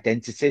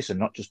identity, so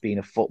not just being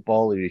a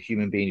footballer, you're a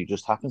human being who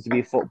just happens to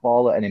be a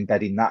footballer, and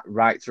embedding that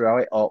right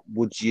throughout it? Or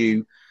would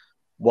you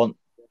want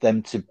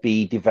them to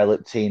be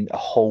developed in a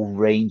whole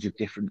range of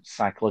different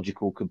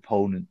psychological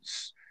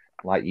components,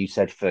 like you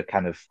said, for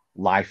kind of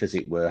life, as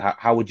it were?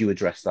 How would you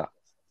address that?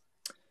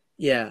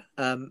 Yeah,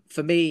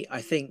 for me,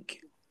 I think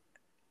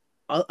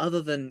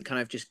other than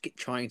kind of just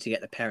trying to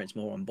get the parents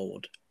more on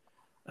board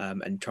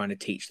and trying to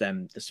teach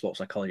them the sports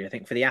psychology, I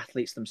think for the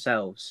athletes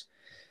themselves,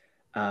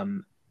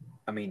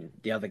 I mean,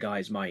 the other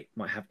guys might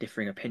have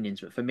differing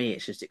opinions, but for me,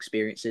 it's just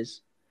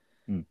experiences.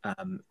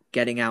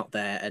 Getting out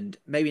there and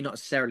maybe not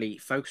necessarily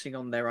focusing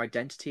on their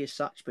identity as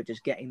such, but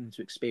just getting them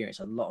to experience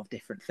a lot of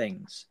different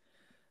things,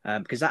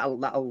 because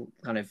that'll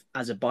kind of,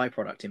 as a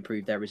byproduct,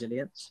 improve their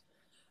resilience.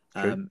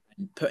 And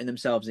putting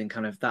themselves in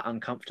kind of that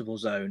uncomfortable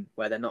zone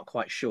where they're not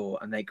quite sure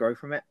and they grow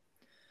from it.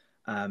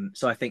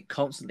 So I think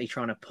constantly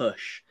trying to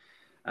push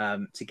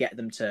to get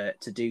them to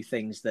do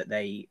things that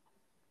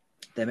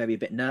they're maybe a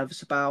bit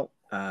nervous about.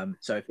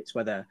 So if it's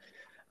whether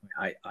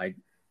I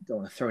don't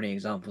want to throw any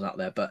examples out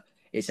there, but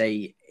it's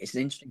an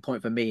interesting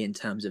point for me in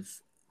terms of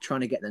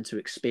trying to get them to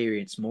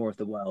experience more of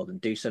the world and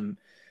do some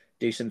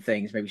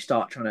things, maybe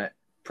start trying to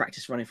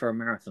practice running for a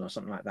marathon or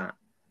something like that.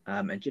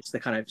 And just the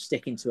kind of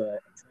sticking to a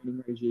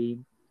training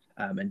regime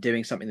and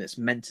doing something that's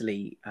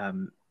mentally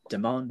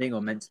demanding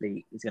or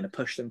mentally is going to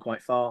push them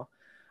quite far,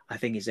 I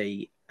think is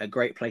a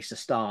great place to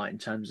start in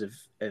terms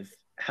of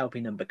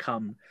helping them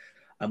become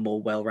a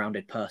more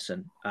well-rounded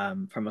person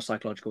from a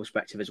psychological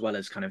perspective, as well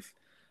as kind of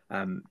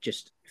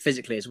just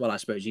physically as well, I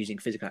suppose, using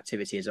physical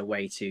activity as a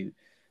way to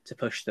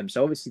push them.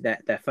 So obviously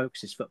their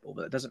focus is football,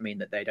 but that doesn't mean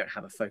that they don't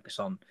have a focus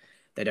on,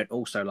 they don't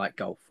also like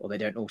golf or they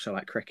don't also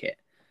like cricket,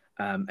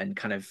 and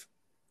kind of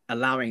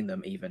allowing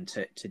them even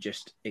to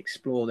just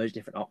explore those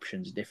different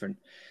options, different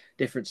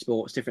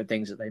sports, different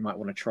things that they might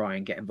want to try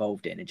and get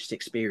involved in and just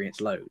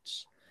experience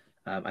loads.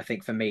 I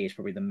think for me is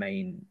probably the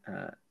main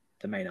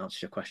answer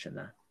to your question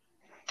there.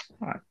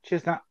 All right,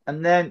 cheers, Nat.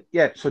 And then,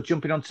 so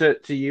jumping on to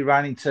you,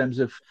 Ryan, in terms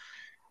of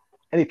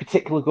any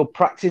particular good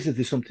practice, is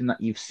there something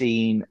that you've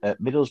seen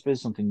at Middlesbrough,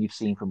 something you've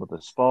seen from other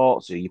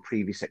sports or your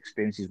previous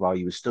experiences while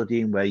you were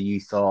studying where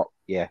you thought,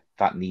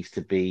 that needs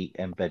to be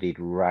embedded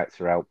right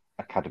throughout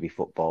academy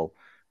football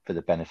for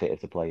the benefit of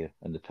the player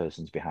and the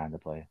persons behind the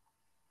player?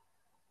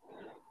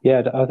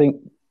 Yeah, I think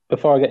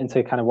before I get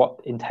into kind of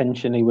what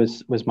intentionally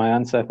was my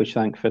answer, which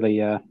thankfully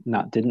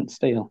Nat didn't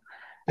steal,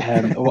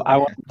 I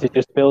wanted to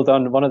just build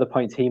on one of the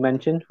points he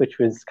mentioned, which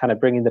was kind of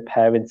bringing the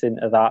parents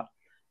into that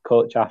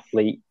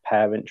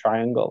coach-athlete-parent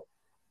triangle,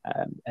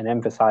 and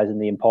emphasising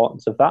the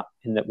importance of that,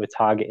 in that we're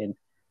targeting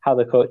how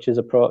the coaches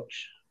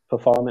approach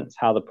performance,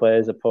 how the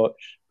players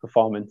approach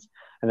performance,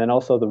 and then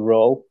also the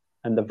role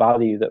and the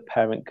value that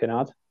parent can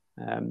add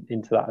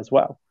into that as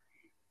well.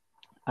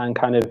 And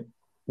kind of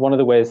one of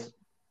the ways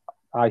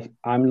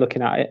I'm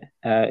looking at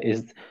it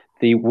is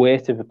the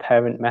weight of a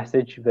parent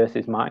message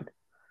versus mine.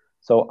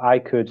 So I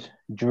could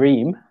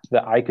dream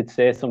that I could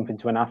say something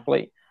to an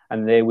athlete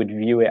and they would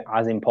view it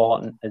as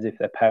important as if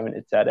their parent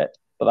had said it.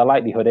 But the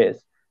likelihood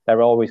is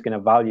they're always going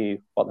to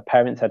value what the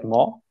parent said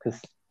more, because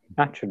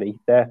naturally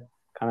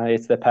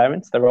it's their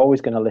parents. They're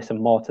always going to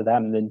listen more to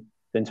them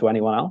than to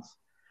anyone else.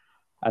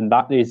 And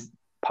that is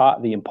part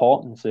of the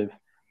importance of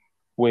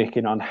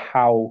working on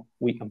how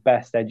we can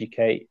best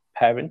educate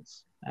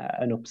parents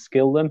and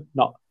upskill them,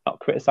 not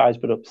criticize,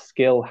 but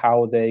upskill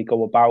how they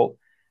go about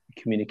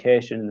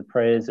communication and the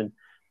praise and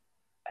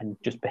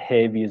just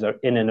behaviors are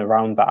in and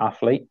around that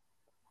athlete,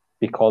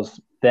 because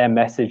their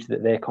message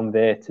that they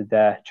convey to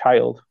their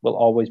child will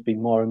always be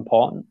more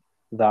important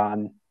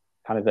than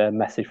kind of a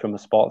message from a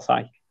sports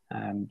psych.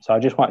 So I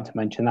just wanted to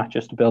mention that,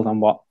 just to build on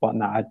what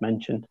Nat had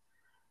mentioned.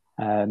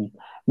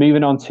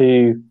 Moving on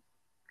to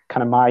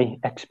kind of my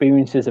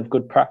experiences of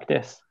good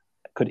practice,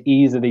 could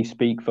easily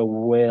speak for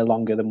way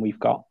longer than we've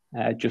got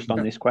just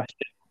on this question.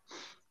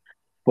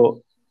 But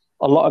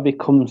a lot of it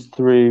comes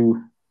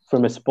through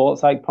from a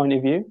sports psych point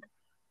of view,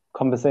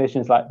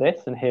 conversations like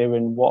this and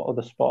hearing what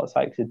other sports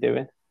psychs are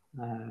doing,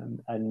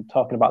 and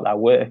talking about their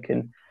work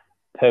and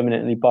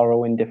permanently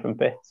borrowing different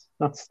bits,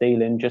 not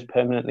stealing, just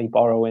permanently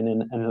borrowing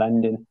and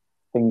lending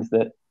things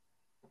that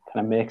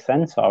kind of make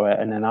sense, or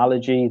an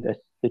analogy that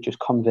just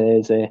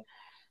conveys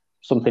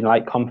something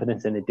like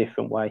confidence in a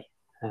different way.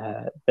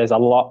 There's a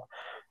lot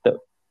that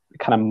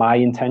kind of my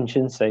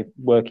intentions, say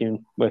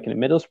working at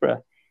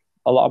Middlesbrough,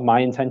 a lot of my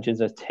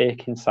intentions are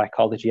taking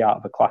psychology out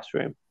of a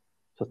classroom.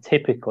 So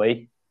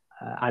typically,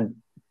 and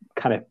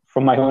kind of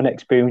from my own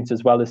experience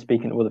as well as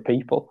speaking to other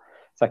people,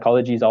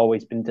 psychology has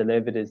always been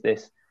delivered as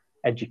this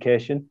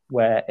education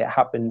where it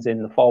happens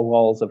in the four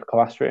walls of a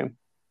classroom.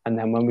 And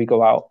then when we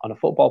go out on a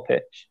football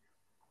pitch,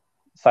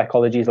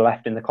 psychology is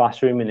left in the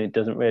classroom and it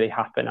doesn't really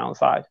happen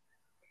outside.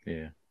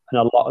 Yeah. And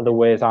a lot of the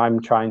ways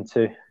I'm trying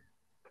to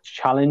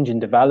challenge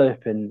and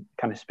develop and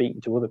kind of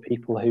speaking to other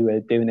people who are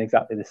doing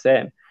exactly the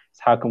same is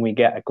how can we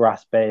get a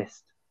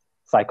grass-based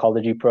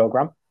psychology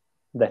program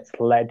that's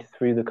led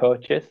through the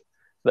coaches so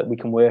that we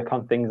can work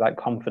on things like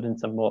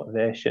confidence and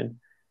motivation,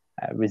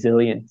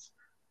 resilience,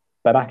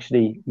 but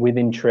actually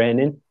within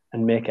training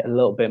and make it a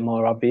little bit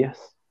more obvious.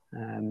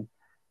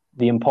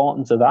 The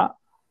importance of that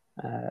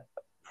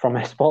from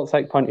a sports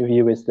psych point of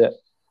view is that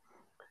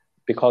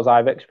because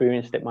I've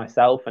experienced it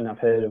myself and I've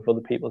heard of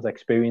other people's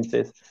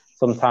experiences,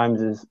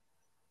 sometimes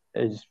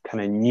as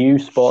kind of new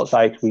sports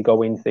psychs, we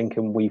go in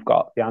thinking we've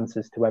got the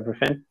answers to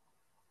everything,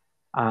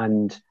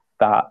 and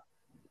that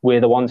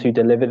we're the ones who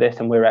deliver this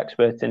and we're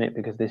experts in it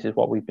because this is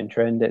what we've been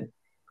trained in.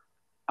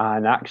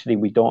 And actually,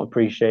 we don't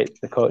appreciate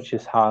the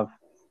coaches have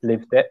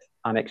lived it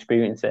and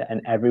experienced it,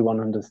 and everyone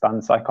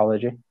understands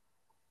psychology.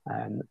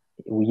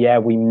 Yeah,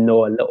 we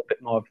know a little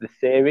bit more of the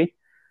theory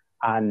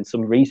and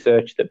some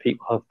research that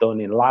people have done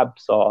in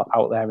labs or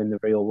out there in the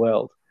real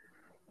world.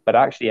 But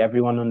actually,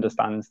 everyone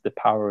understands the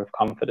power of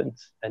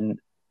confidence and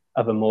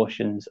of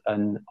emotions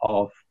and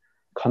of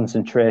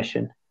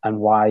concentration, and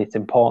why it's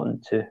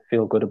important to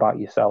feel good about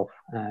yourself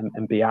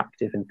and be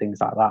active and things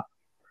like that.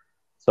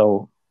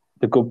 So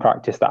the good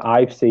practice that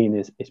I've seen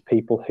is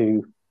people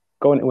who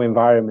go into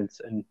environments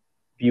and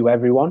view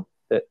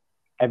that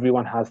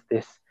everyone has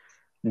this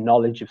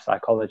knowledge of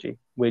psychology.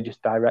 We're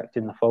just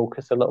directing the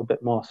focus a little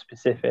bit more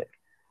specific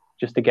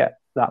just to get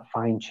that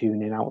fine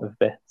tuning out of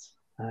bits.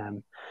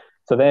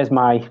 So there's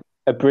my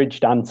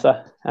abridged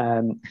answer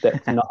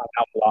that's not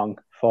that long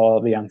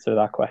for the answer to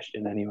that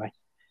question anyway.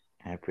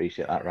 I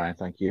appreciate that, Ryan.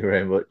 Thank you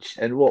very much.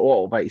 And what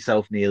about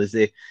yourself, Neil? Is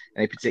there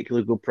any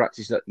particular good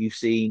practice that you've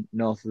seen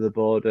north of the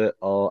border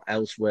or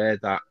elsewhere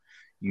that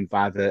you've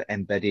either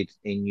embedded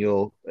in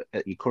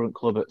at your current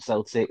club at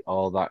Celtic,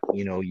 or that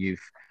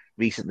you've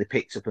recently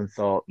picked up and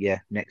thought, yeah,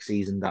 next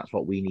season that's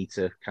what we need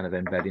to kind of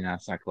embed in our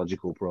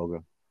psychological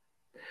program?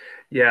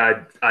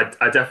 Yeah, I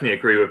definitely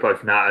agree with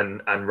both Nat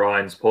and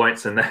Ryan's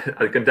points, and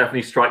I can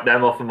definitely strike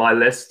them off of my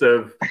list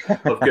of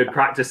good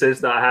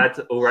practices that I had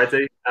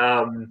already.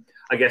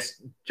 I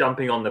guess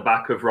jumping on the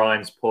back of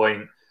Ryan's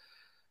point,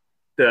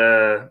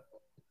 the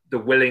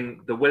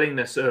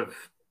willingness of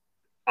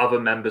other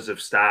members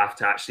of staff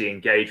to actually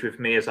engage with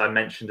me, as I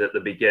mentioned at the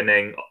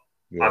beginning.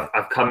 Yeah.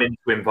 I've come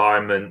into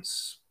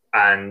environments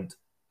and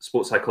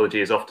sports psychology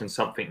is often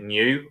something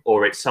new,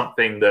 or it's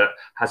something that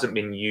hasn't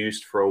been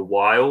used for a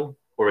while,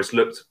 or has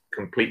looked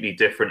completely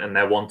different, and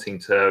they're wanting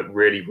to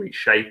really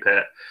reshape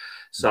it.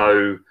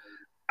 So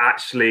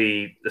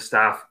actually the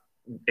staff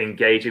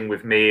engaging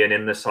with me and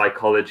in the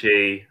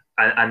psychology,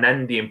 and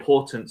then the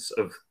importance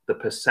of the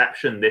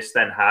perception this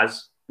then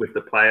has with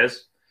the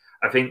players.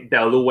 I think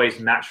there'll always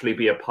naturally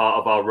be a part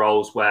of our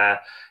roles where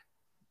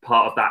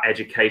part of that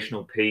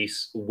educational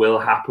piece will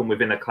happen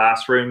within a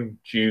classroom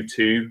due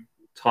to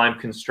time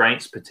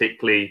constraints,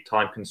 particularly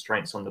time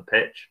constraints on the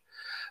pitch.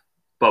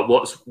 But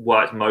what's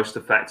worked most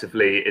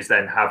effectively is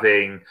then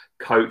having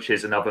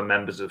coaches and other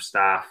members of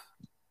staff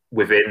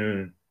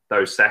within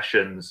those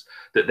sessions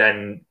that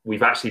then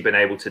we've actually been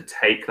able to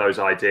take those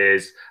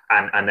ideas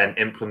and then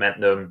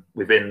implement them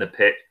within the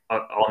pitch,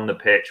 on the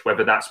pitch,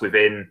 whether that's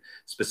within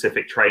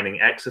specific training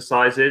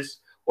exercises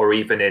or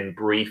even in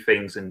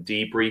briefings and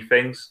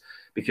debriefings,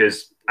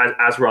 because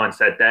as Ryan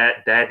said,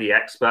 they're the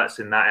experts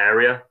in that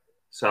area.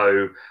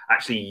 So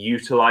actually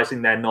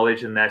utilizing their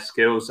knowledge and their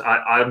skills.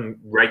 I'm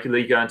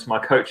regularly going to my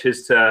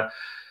coaches to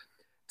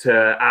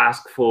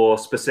ask for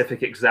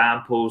specific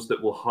examples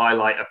that will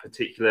highlight a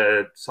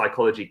particular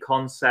psychology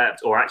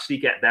concept, or actually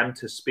get them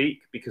to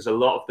speak, because a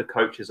lot of the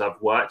coaches I've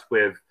worked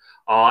with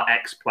are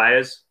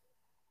ex-players.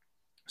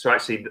 So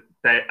actually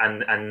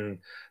and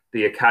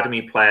the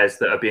academy players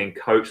that are being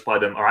coached by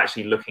them are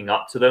actually looking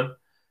up to them.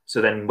 So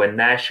then when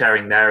they're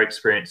sharing their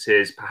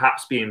experiences,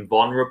 perhaps being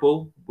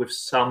vulnerable with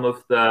some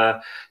of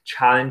the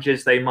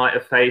challenges they might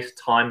have faced,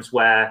 times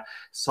where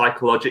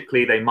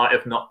psychologically they might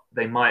have not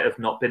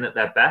been at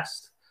their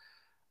best,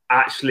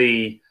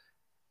 actually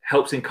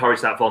helps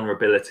encourage that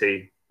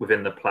vulnerability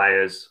within the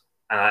players.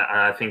 And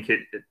I think it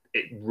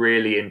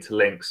really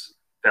interlinks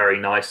very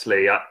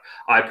nicely.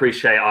 I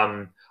appreciate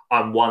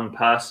I'm one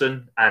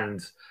person, and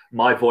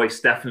my voice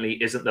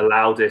definitely isn't the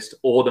loudest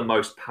or the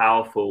most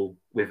powerful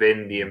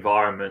within the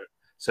environment.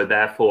 So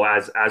therefore,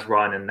 as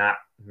Ryan and Nat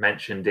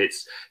mentioned,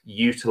 it's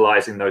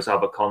utilizing those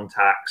other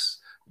contacts,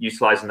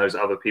 utilizing those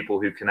other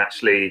people who can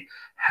actually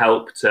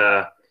help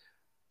to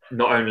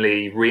not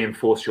only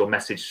reinforce your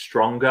message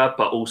stronger,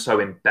 but also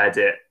embed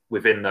it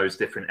within those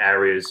different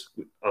areas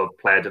of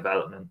player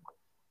development.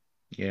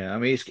 Yeah, I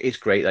mean, it's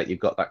great that you've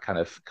got that kind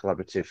of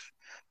collaborative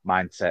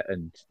mindset,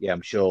 and yeah,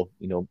 I'm sure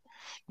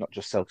not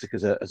just Celtic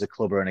as a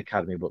club or an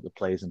academy, but the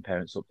players and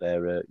parents up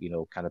there are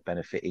kind of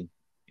benefiting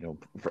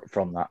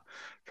from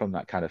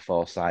that kind of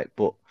foresight.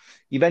 But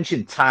you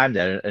mentioned time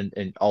there,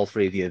 and all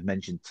three of you have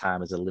mentioned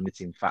time as a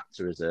limiting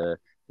factor, as a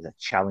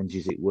challenge,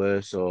 as it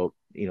were. So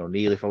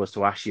Neil, if I was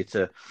to ask you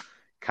to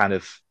kind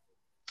of,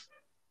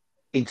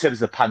 in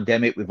terms of the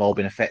pandemic, we've all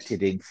been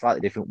affected in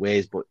slightly different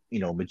ways, but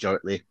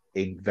majority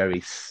in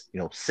very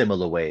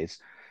similar ways.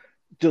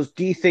 Do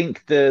you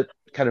think the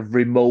kind of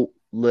remote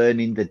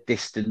learning, the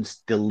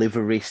distance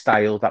delivery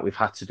style that we've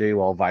had to do,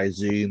 all via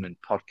Zoom and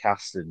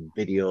podcasts and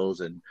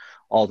videos and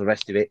all the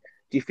rest of it,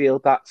 do you feel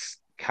that's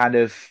kind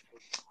of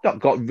not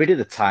got rid of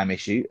the time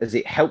issue? Has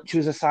it helped you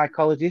as a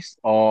psychologist,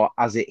 or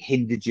has it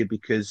hindered you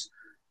because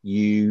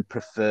you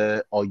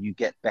prefer or you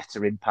get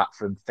better impact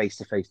from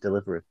face-to-face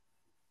delivery?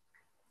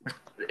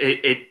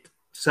 It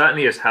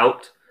certainly has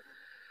helped.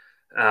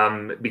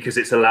 because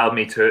it's allowed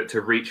me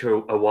to reach a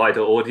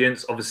wider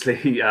audience.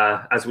 Obviously,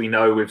 as we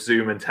know with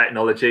Zoom and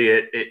technology,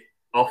 it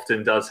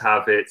often does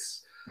have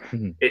its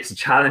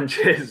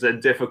challenges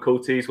and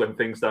difficulties when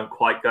things don't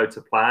quite go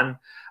to plan.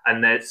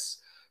 And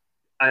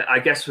I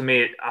guess for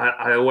me,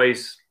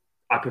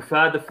 I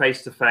prefer the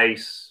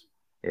face-to-face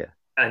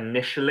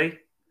initially,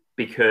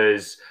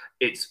 because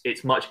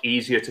it's much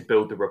easier to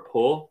build the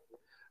rapport.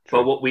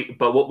 True.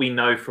 But what we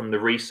know from the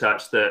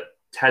research, that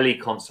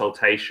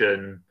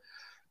teleconsultation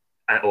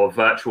or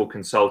virtual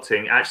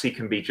consulting actually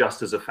can be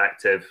just as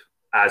effective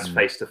as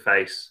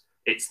face-to-face.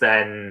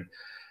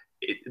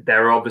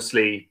 There are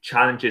obviously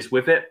challenges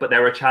with it, but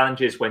there are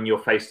challenges when you're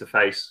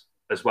face-to-face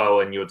as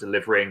well, and you're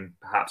delivering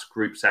perhaps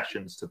group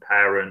sessions to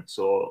parents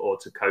or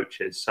to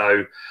coaches.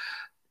 So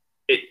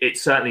it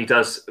certainly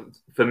does,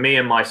 for me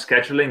and my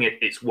scheduling,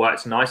 it's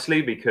worked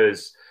nicely,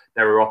 because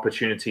there are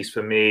opportunities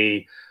for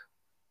me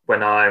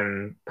when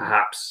I'm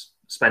perhaps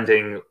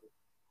spending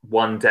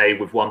one day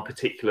with one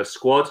particular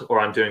squad, or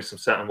I'm doing some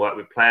certain work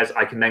with players.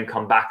 I can then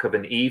come back of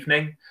an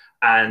evening,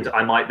 and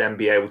I might then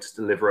be able to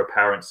deliver a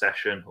parent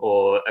session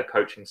or a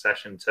coaching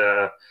session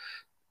to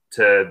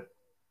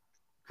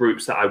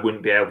groups that I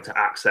wouldn't be able to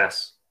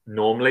access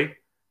normally.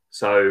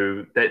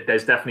 So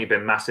there's definitely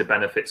been massive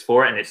benefits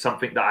for it, and it's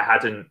something that I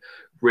hadn't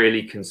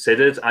really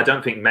considered. I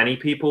don't think many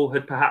people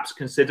had perhaps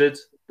considered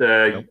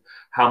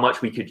how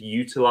much we could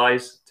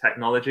utilize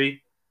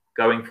technology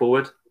going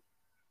forward.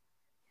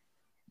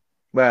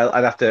 Well,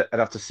 I'd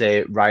have to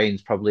say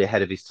Ryan's probably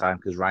ahead of his time,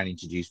 because Ryan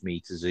introduced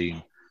me to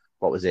Zoom,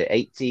 what was it,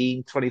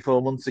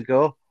 24 months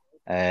ago?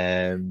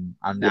 And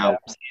now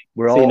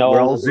we're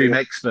all Zoom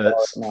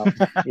experts.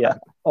 Yeah,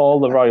 all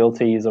the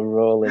royalties are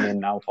rolling in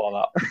now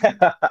for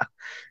that.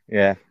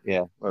 Yeah.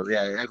 Well,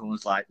 yeah,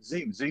 everyone's like,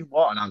 Zoom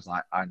what? And I was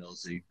like, I know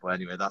Zoom. But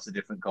anyway, that's a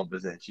different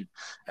conversation.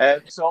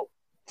 So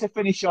to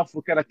finish off,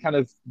 we're going to kind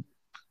of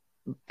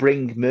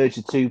merge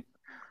the two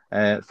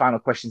final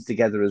questions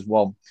together as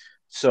one.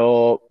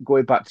 So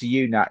going back to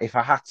you, Nat, if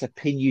I had to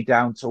pin you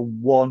down to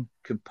one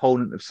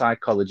component of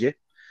psychology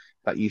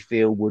that you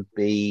feel would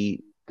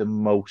be the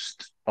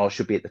most, or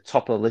should be at the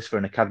top of the list for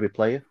an academy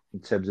player in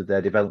terms of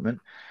their development,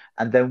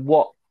 and then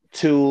what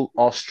tool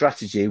or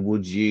strategy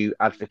would you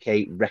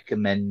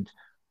recommend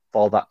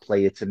for that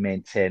player to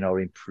maintain or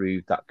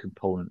improve that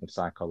component of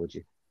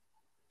psychology?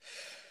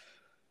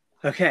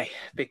 Okay,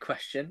 big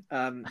question.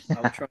 I'll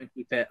try and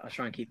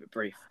keep it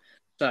brief.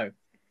 So,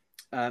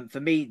 for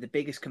me, the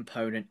biggest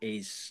component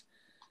is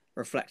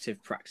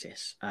reflective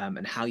practice,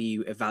 and how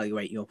you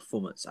evaluate your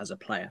performance as a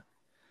player.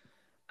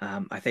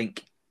 I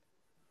think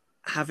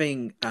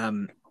having,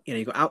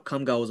 you've got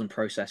outcome goals and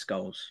process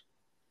goals,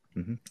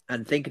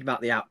 and thinking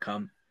about the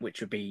outcome, which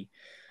would be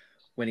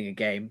winning a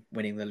game,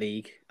 winning the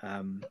league,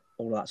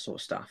 all that sort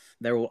of stuff.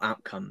 They're all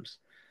outcomes.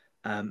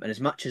 And as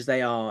much as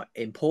they are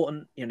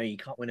important, you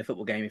can't win a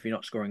football game if you're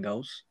not scoring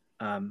goals.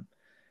 And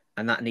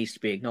that needs to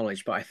be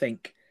acknowledged. But I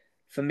think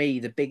for me,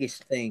 the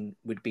biggest thing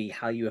would be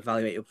how you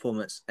evaluate your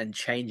performance and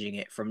changing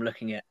it from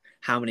looking at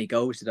how many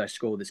goals did I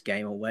score this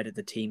game, or where did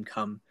the team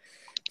come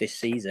this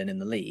season in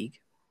the league.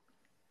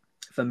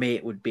 For me,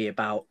 it would be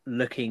about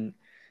looking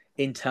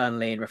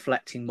internally and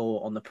reflecting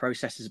more on the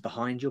processes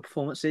behind your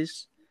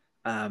performances.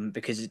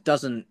 Because it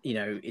doesn't,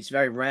 it's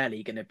very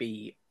rarely going to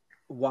be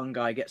one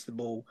guy gets the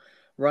ball,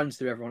 runs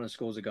through everyone and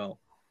scores a goal.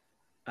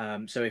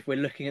 So if we're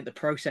looking at the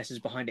processes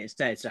behind it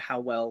instead, so how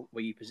well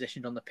were you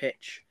positioned on the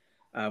pitch?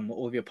 Were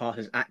all of your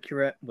passes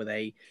accurate? Were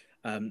they?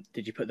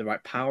 Did you put the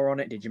right power on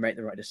it? Did you make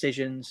the right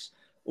decisions?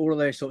 All of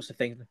those sorts of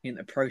things. Looking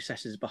at the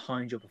processes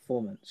behind your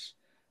performance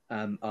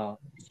are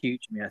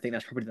huge to me. I think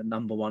that's probably the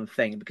number one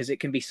thing, because it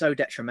can be so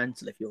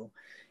detrimental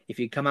if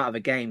you come out of a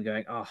game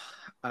going, oh,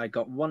 I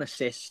got one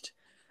assist,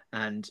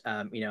 and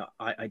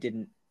I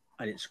didn't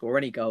score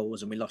any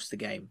goals, and we lost the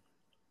game.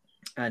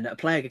 And a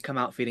player could come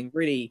out feeling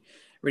really,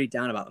 really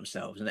down about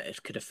themselves, and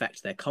it could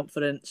affect their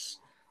confidence,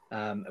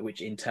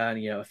 which in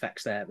turn,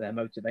 affects their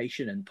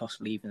motivation and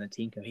possibly even the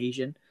team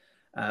cohesion.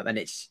 And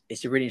it's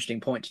a really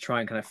interesting point to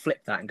try and kind of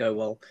flip that and go,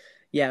 well,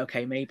 yeah,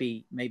 okay,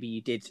 maybe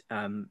you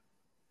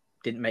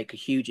didn't make a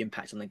huge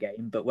impact on the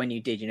game, but when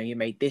you did, you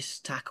made this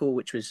tackle,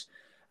 which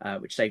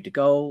saved a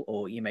goal,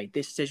 or you made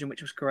this decision,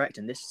 which was correct,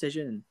 and this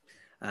decision.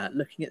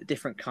 Looking at the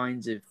different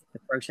kinds of the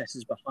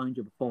processes behind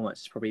your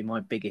performance is probably my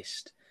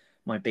biggest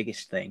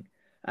thing.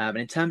 And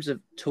in terms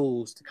of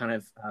tools to kind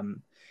of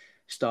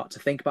start to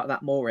think about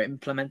that more, or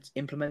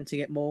implementing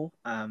it more,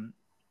 I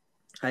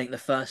think the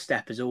first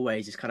step is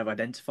kind of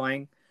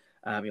identifying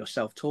your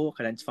self-talk,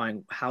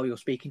 identifying how you're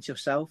speaking to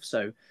yourself.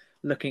 So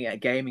looking at a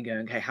game and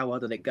going, okay, how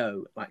well did it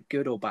go? Like,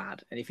 good or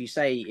bad? And if you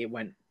say it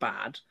went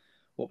bad,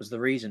 what was the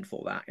reason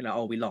for that?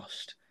 We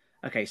lost.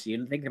 Okay, so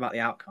you're thinking about the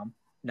outcome.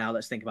 Now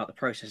let's think about the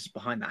processes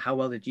behind that. How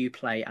well did you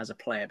play as a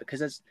player? Because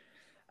there's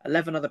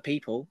 11 other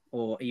people,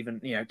 or even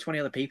 20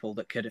 other people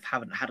that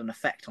haven't had an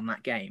effect on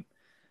that game.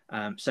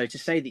 So to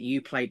say that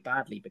you played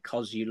badly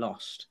because you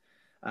lost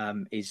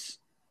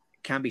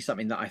can be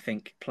something that I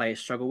think players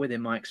struggle with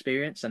in my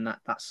experience, and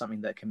that's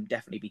something that can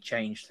definitely be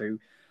changed through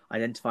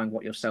identifying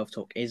what your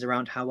self-talk is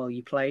around how well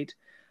you played.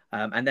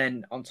 And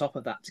then on top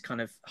of that, to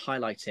kind of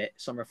highlight it,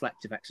 some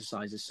reflective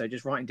exercises. So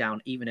just writing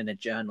down, even in a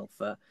journal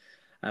for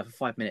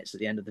 5 minutes at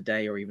the end of the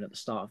day or even at the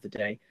start of the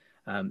day,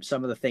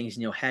 some of the things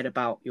in your head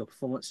about your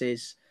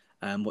performances,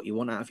 what you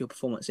want out of your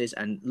performances,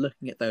 and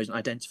looking at those and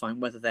identifying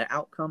whether they're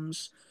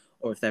outcomes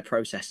or if they're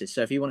processes.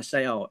 So if you want to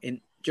say,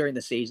 during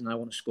the season, I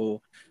want to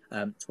score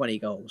 20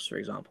 goals, for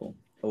example,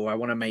 or I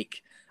want to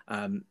make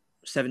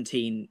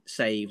 17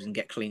 saves and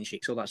get clean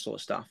sheets, all that sort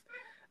of stuff.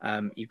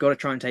 You've got to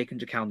try and take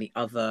into account the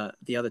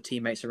other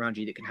teammates around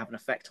you that can have an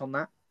effect on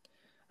that.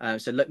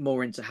 So look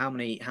more into how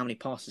many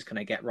passes can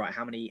I get right,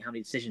 how many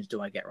decisions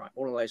do I get right,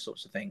 all of those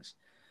sorts of things.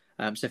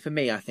 So for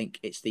me, I think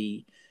it's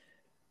the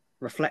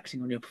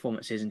reflecting on your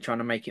performances and trying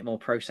to make it more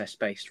process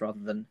based rather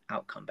than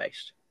outcome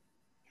based.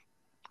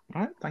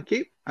 All right, thank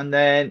you. And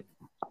then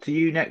to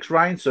you next,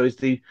 Ryan. So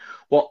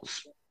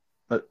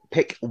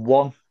pick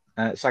one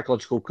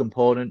psychological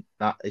component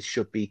that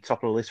should be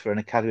top of the list for an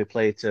academy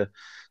player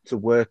to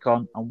work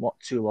on, and what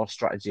tool or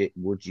strategy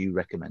would you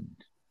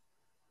recommend?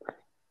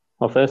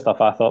 Well, first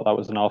off, I thought that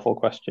was an awful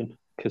question,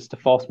 because to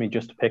force me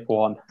just to pick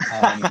one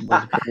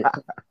was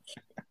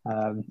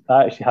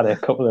I actually had a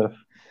couple of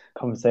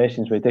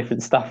conversations with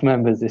different staff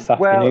members this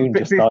afternoon.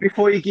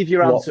 Before you give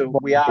your answer,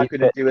 we are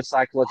going to do a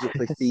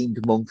psychologically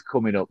themed month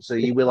coming up, so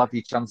you will have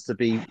your chance to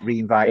be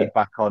re-invited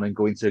back on and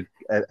go into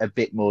a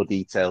bit more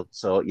detail.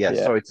 So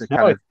sorry to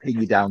kind of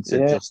pin you down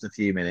to just a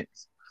few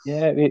minutes.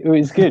 Yeah, it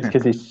was good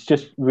because it's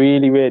just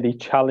really, really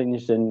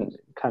challenged and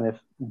kind of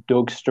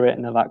dug straight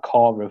into that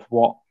core of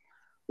what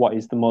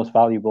is the most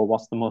valuable,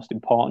 what's the most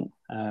important.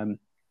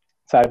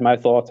 So I had my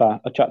thoughts. I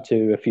chat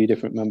to a few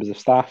different members of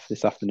staff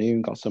this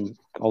afternoon, got some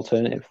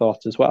alternative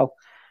thoughts as well.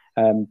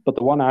 But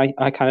the one I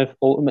kind of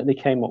ultimately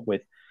came up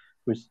with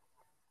was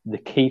the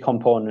key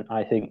component,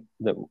 I think,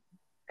 that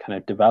kind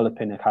of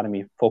developing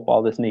academy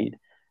footballers need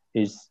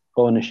is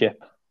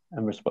ownership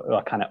and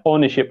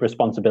ownership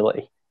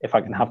responsibility, if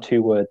I can have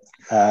two words.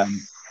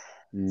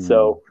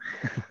 So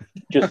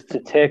just to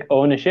take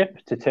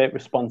ownership, to take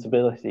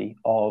responsibility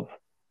of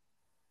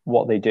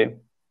what they do.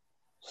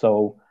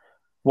 So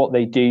what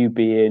they do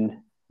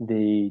being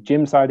the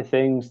gym side of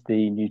things,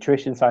 the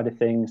nutrition side of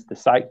things, the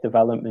psych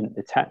development,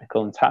 the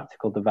technical and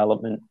tactical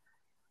development,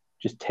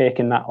 just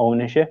taking that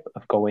ownership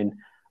of going,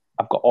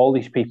 I've got all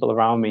these people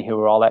around me who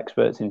are all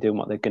experts in doing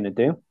what they're going to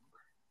do.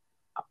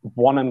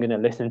 One, I'm going to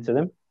listen to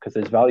them because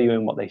there's value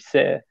in what they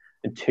say.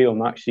 And two,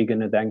 I'm actually going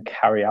to then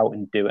carry out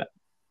and do it.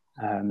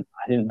 I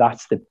think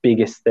that's the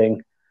biggest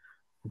thing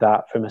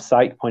that from a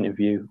psych point of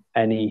view,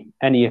 any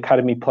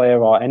academy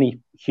player or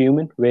any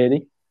human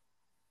really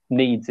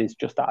needs, is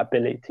just that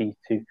ability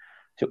to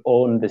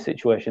own the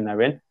situation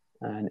they're in.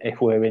 And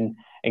if we're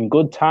in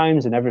good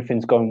times and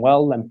everything's going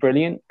well, then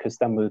brilliant, because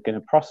then we're going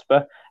to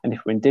prosper. And if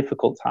we're in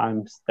difficult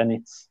times, then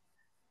it's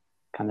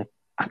kind of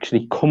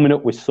actually coming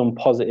up with some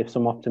positive,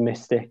 some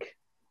optimistic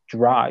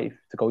drive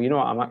to go, you know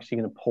what, I'm actually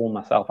going to pull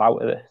myself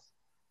out of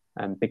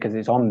this. Because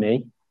it's on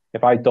me.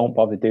 If I don't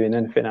bother doing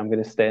anything, I'm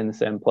going to stay in the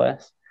same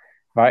place.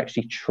 If I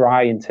actually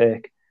try and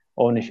take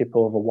ownership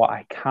over what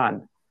I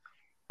can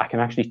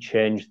actually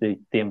change the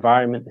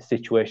environment, the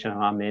situation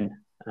I'm in,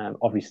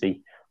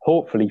 obviously,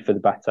 hopefully for the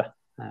better,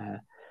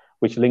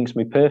 which links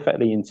me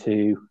perfectly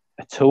into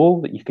a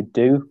tool that you could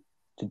do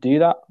to do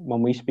that.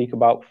 When we speak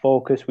about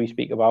focus, we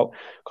speak about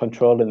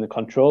controlling the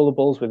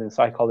controllables within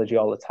psychology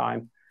all the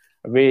time.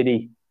 A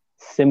really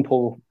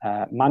simple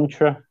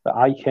mantra that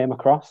I came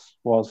across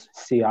was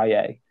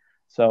CIA.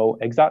 So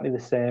exactly the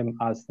same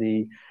as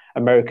the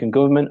American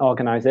government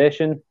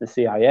organization, the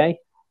CIA.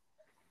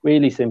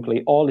 Really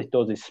simply, all it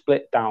does is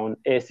split down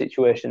a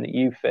situation that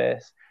you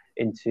face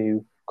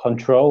into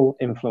control,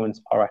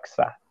 influence, or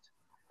accept.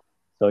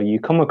 So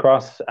you come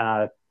across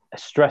a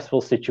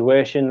stressful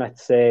situation.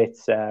 Let's say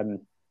it's kind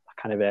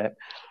of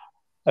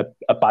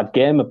a bad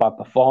game, a bad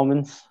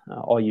performance,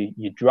 or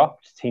you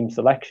dropped team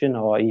selection,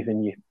 or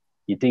even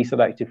you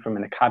deselected from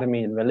an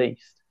academy and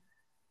released.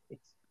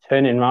 It's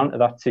turning around to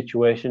that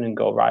situation and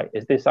go, right,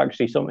 is this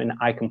actually something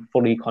I can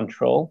fully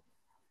control?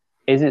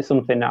 Is it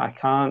something that I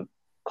can't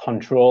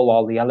control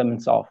all the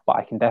elements of, but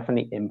I can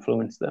definitely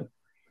influence them?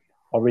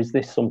 Or is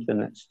this something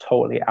that's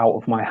totally out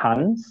of my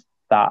hands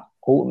that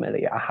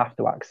ultimately I have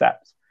to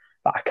accept,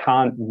 that I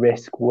can't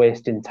risk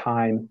wasting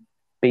time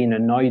being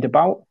annoyed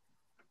about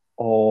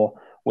or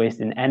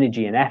wasting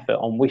energy and effort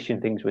on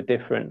wishing things were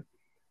different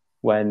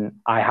when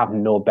I have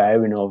no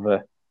bearing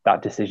over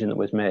that decision that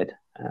was made?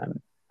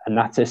 And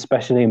that's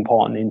especially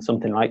important in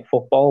something like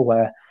football,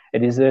 where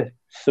it is a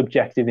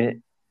subjective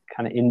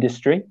kind of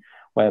industry,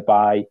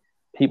 whereby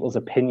people's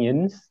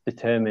opinions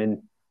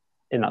determine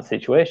in that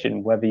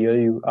situation whether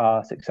you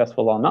are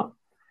successful or not.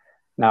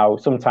 Now,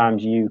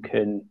 sometimes you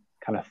can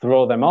kind of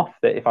throw them off,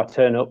 that if I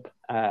turn up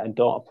and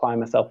don't apply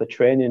myself to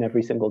training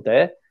every single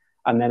day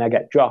and then I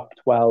get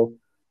dropped, well,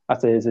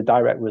 that is a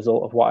direct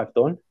result of what I've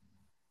done.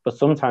 But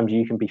sometimes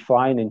you can be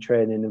flying in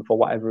training and for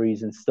whatever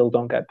reason still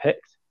don't get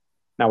picked.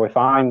 Now, if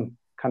I'm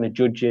kind of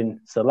judging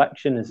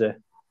selection as a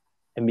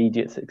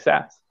immediate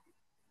success,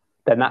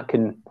 then that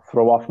can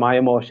throw off my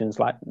emotions,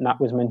 like Nat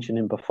was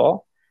mentioning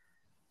before.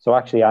 So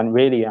actually, I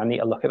need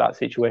to look at that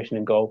situation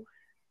and go,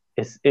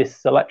 is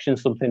selection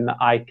something that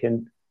I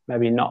can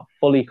maybe not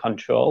fully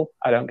control?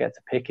 I don't get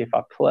to pick if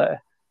I play,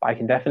 but I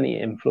can definitely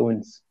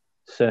influence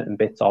certain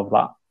bits of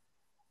that.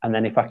 And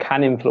then if I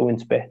can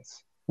influence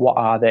bits, what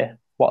are they?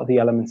 What are the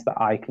elements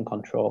that I can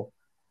control?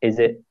 Is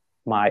it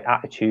my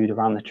attitude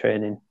around the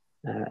training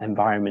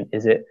environment?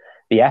 Is it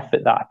the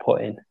effort that I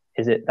put in?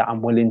 Is it that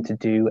I'm willing to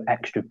do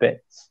extra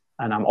bits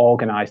and I'm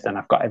organized and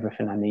I've got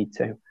everything I need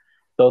to?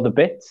 So the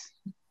bits,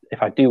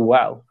 if I do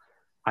well,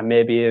 I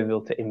may be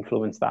able to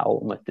influence that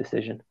ultimate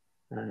decision.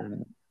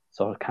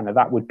 So kind of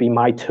that would be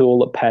my tool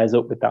that pairs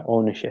up with that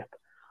ownership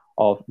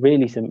of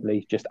really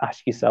simply just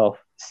ask yourself,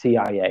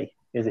 CIA,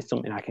 is it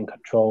something I can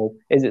control?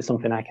 Is it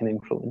something I can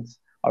influence?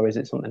 Or is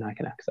it something I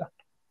can accept?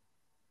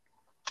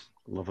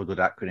 Love a good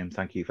acronym.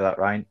 Thank you for that,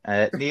 Ryan.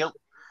 Neil,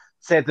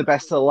 save the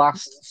best to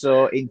last.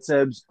 So in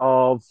terms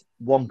of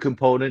one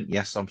component,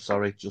 yes, I'm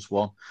sorry, just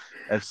one,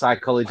 of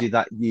psychology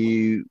that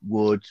you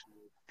would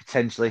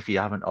potentially, if you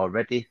haven't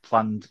already,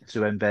 planned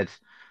to embed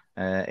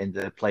in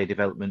the player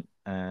development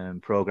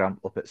programme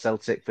up at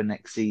Celtic for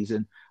next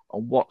season,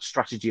 and what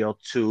strategy or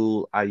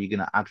tool are you going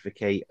to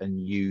advocate and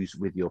use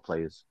with your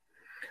players?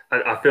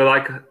 I feel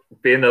like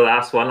being the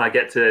last one, I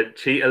get to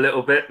cheat a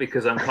little bit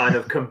because I'm kind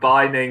of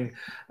combining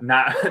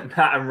Nat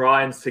and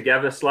Ryan's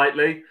together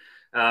slightly,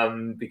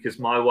 because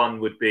my one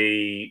would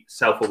be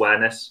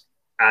self-awareness.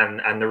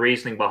 And the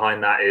reasoning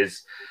behind that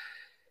is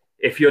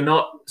if you're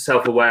not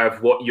self-aware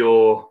of what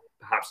you're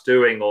perhaps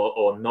doing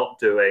or not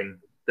doing,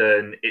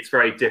 then it's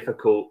very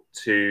difficult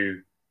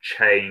to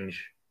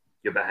change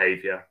your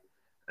behavior.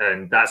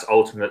 And that's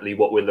ultimately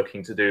what we're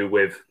looking to do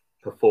with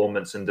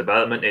performance and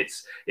development.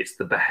 It's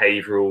the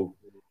behavioral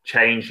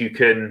change. You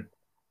can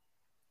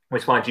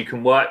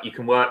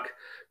work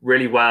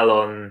really well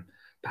on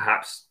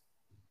perhaps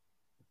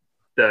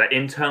the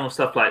internal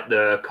stuff like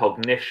the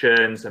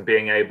cognitions and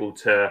being able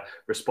to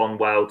respond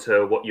well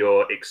to what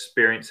you're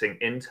experiencing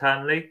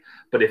internally.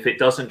 But if it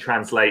doesn't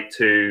translate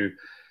to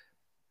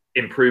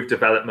improved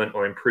development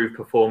or improved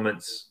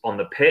performance on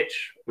the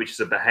pitch, which is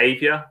a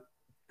behavior,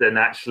 then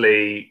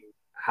actually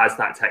has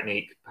that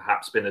technique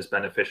perhaps been as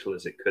beneficial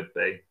as it could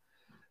be?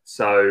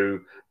 So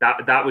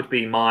that would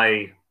be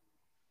my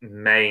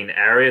main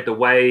area. The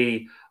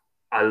way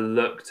I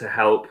look to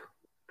help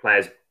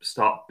players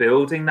start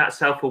building that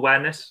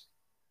self-awareness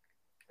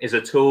is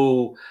a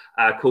tool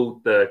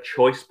called the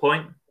Choice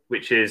Point,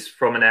 which is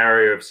from an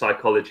area of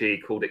psychology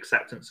called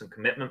acceptance and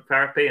commitment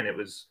therapy. And it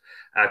was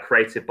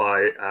created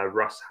by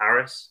Russ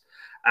Harris.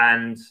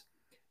 And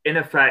in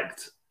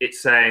effect,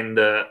 it's saying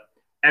that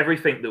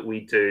everything that we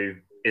do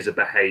is a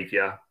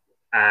behavior.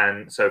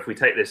 And so if we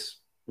take this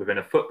within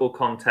a football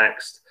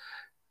context,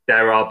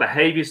 there are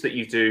behaviors that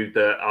you do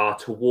that are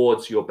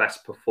towards your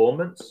best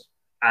performance,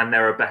 and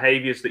there are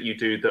behaviors that you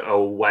do that are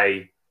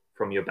away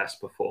from your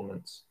best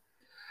performance.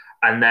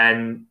 And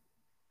then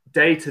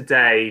day to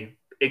day,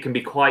 it can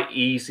be quite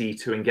easy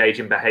to engage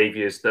in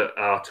behaviors that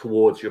are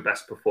towards your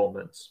best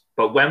performance.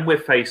 But when we're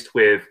faced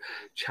with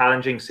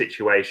challenging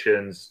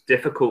situations,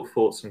 difficult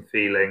thoughts and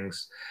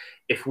feelings,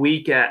 if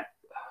we get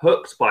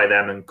hooked by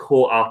them and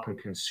caught up and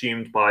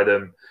consumed by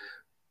them,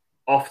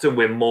 often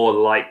we're more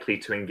likely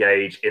to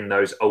engage in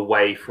those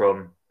away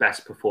from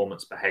best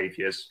performance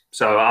behaviors.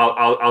 So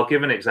I'll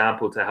give an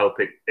example to help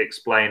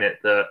explain it.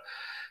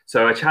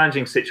 So a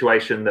challenging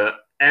situation that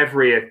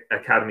every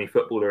academy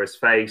footballer has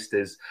faced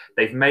is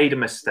they've made a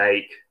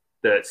mistake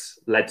that's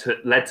led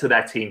to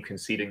their team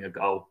conceding a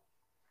goal.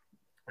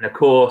 And of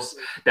course,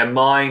 their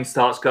mind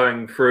starts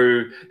going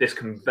through this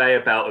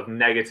conveyor belt of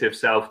negative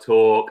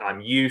self-talk. I'm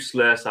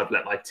useless. I've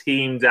let my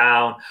team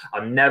down.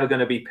 I'm never going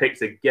to be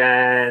picked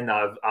again.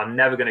 I'm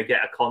never going to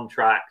get a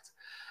contract.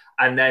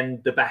 And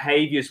then the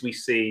behaviors we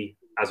see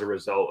as a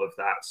result of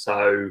that.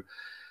 So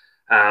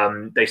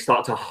they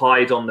start to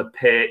hide on the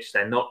pitch.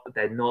 They're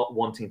not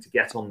wanting to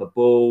get on the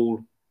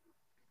ball.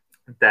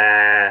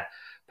 They're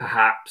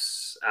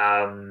perhaps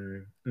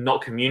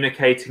not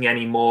communicating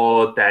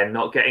anymore. They're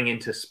not getting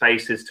into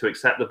spaces to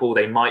accept the ball.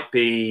 They might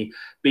be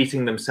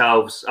beating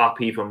themselves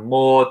up even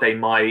more. They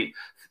might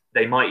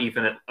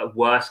even, at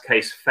worst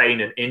case,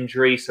 feign an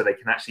injury so they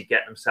can actually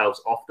get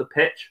themselves off the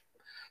pitch.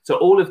 So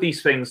all of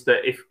these things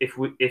that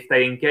if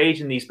they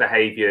engage in these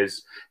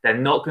behaviors, they're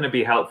not going to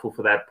be helpful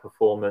for their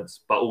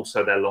performance, but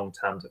also their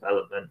long-term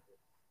development.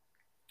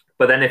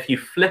 But then if you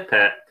flip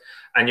it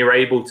and you're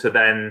able to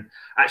then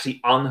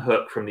actually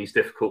unhook from these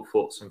difficult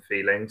thoughts and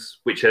feelings,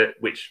 which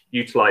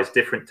utilize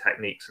different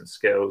techniques and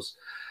skills,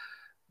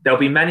 there'll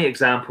be many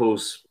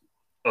examples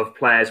of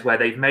players where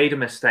they've made a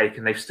mistake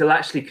and they've still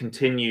actually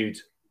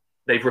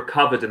they've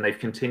recovered and they've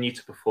continued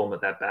to perform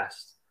at their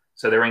best.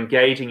 So they're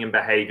engaging in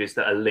behaviors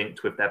that are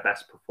linked with their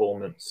best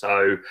performance.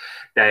 So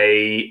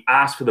they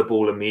ask for the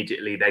ball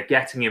immediately. They're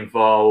getting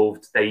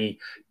involved. They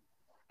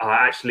are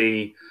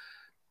actually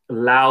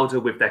louder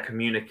with their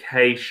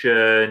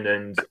communication,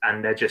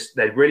 and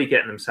they're really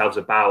getting themselves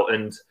about.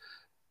 And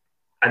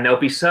there'll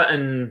be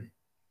certain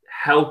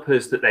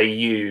helpers that they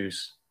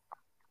use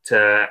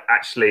to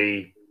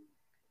actually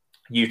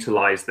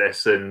utilize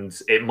this, and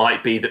it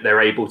might be that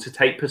they're able to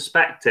take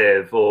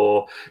perspective,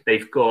 or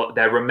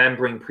they're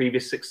remembering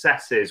previous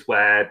successes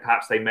where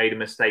perhaps they made a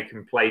mistake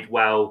and played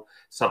well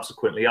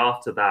subsequently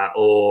after that,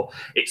 or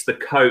it's the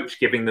coach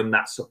giving them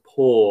that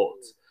support.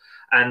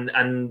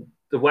 And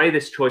the way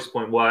this choice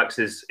point works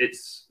is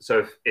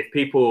if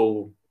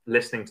people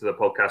listening to the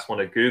podcast want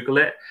to Google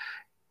it,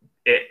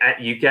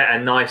 you get a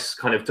nice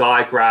kind of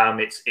diagram.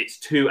 It's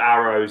 2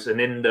 arrows,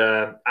 and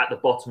at the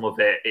bottom of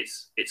it,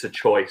 it's a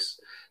choice.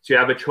 So you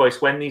have a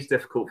choice when these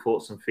difficult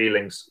thoughts and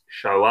feelings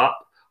show up,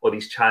 or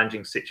these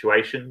challenging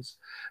situations.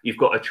 You've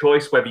got a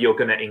choice whether you're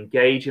going to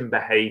engage in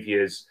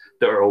behaviors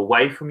that are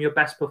away from your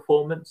best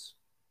performance,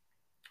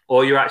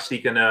 or you're actually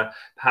going to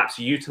perhaps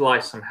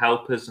utilize some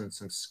helpers and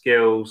some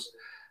skills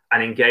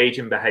and engage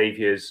in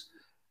behaviors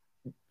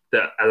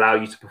that allow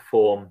you to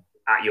perform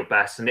at your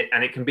best. And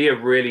it can be a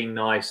really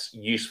nice,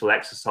 useful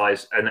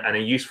exercise and a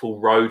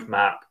useful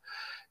roadmap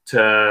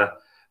to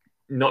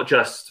not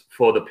just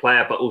for the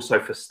player, but also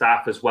for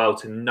staff as well,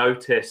 to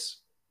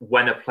notice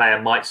when a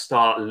player might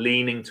start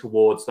leaning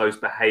towards those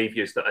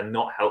behaviors that are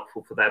not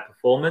helpful for their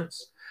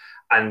performance,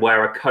 and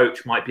where a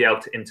coach might be able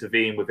to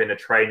intervene within a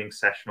training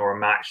session or a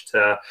match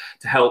to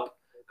help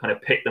kind of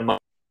pick them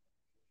up,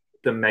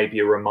 them maybe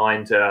a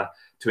reminder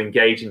to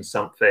engage in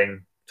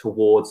something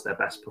towards their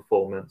best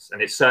performance.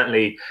 And it's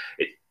certainly,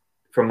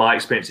 from my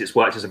experience, it's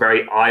worked as a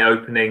very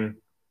eye-opening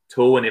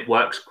tool, and it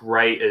works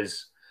great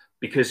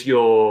because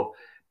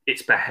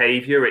it's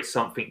behavior, it's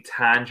something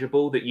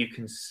tangible that you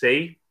can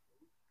see.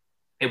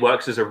 It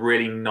works as a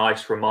really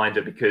nice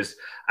reminder, because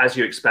as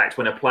you expect,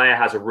 when a player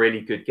has a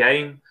really good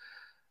game,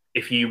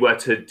 if you were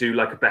to do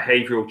like a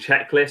behavioral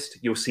checklist,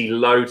 you'll see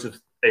loads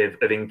of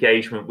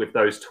engagement with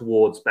those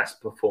towards best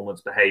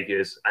performance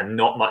behaviors, and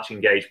not much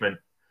engagement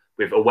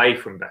with away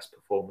from best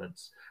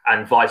performance,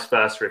 and vice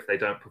versa if they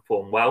don't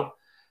perform well.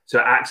 So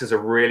it acts as a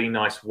really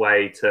nice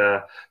way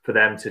for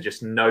them to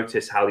just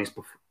notice how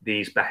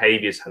these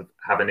behaviors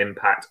have an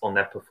impact on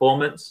their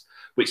performance,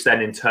 which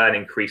then in turn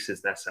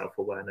increases their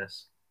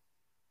self-awareness.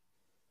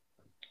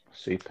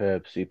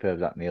 Superb,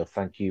 that, Neil.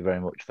 Thank you very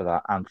much for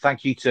that. And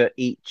thank you to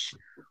each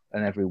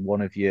and every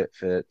one of you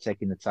for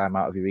taking the time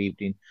out of your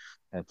evening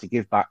to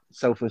give back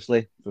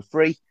selflessly for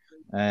free.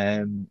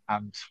 And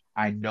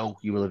I know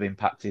you will have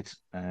impacted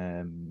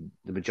the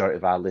majority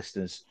of our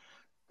listeners,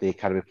 the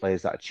academy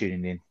players that are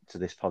tuning in to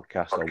this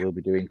podcast, or will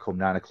be doing come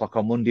 9 o'clock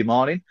on Monday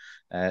morning.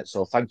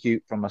 So thank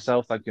you from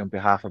myself. Thank you on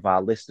behalf of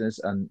our listeners.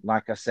 And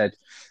like I said,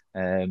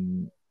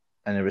 in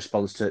a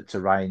response to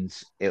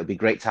Ryan's, it'll be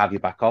great to have you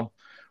back on.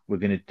 We're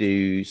going to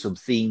do some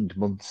themed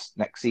months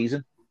next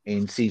season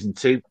in season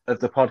 2 of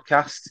the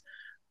podcast.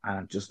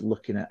 And just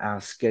looking at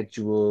our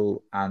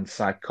schedule, and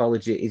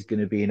psychology is going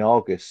to be in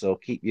August. So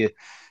keep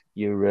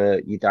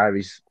your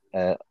diaries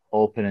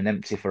open and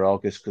empty for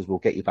August, because we'll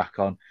get you back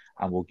on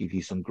and we'll give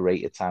you some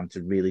greater time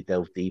to really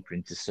delve deeper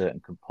into certain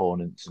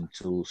components and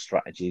tools,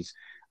 strategies,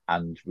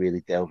 and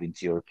really delve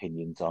into your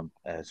opinions on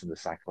some of the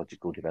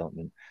psychological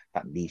development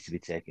that needs to be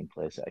taking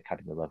place at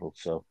academy level.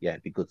 So yeah,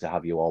 it'd be good to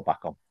have you all back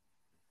on.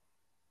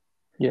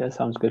 Yeah,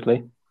 sounds good,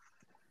 Lee.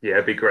 Yeah,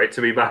 it'd be great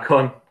to be back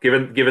on.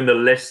 Given the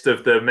list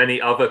of the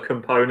many other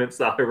components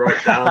that I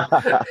wrote down,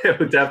 it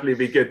would definitely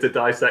be good to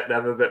dissect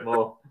them a bit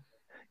more.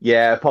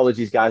 Yeah,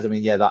 apologies, guys. I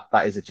mean, yeah,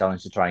 that is a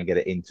challenge to try and get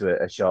it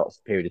into a short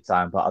period of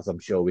time. But as I'm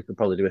sure we could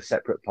probably do a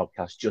separate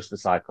podcast just for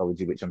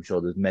psychology, which I'm sure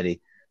there's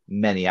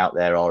many out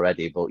there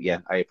already. But yeah,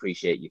 I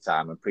appreciate your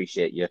time. I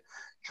appreciate you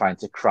trying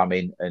to cram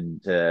in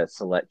and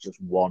select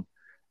just one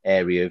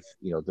area of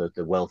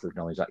the wealth of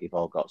knowledge that you've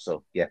all got.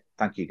 So yeah,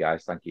 thank you,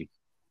 guys. Thank you.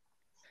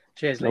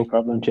 Cheers, Lee. No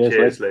problem.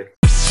 Cheers, Lee.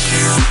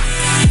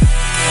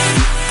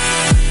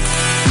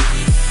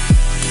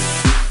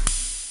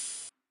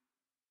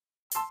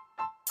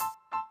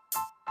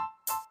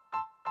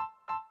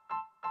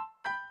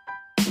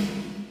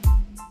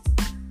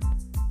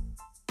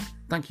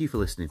 Thank you for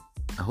listening.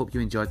 I hope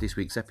you enjoyed this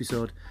week's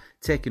episode,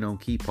 taking on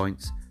key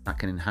points that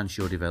can enhance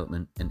your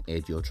development and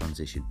aid your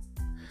transition.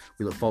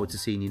 We look forward to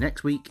seeing you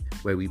next week,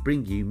 where we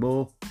bring you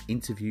more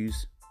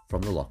interviews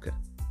from the locker.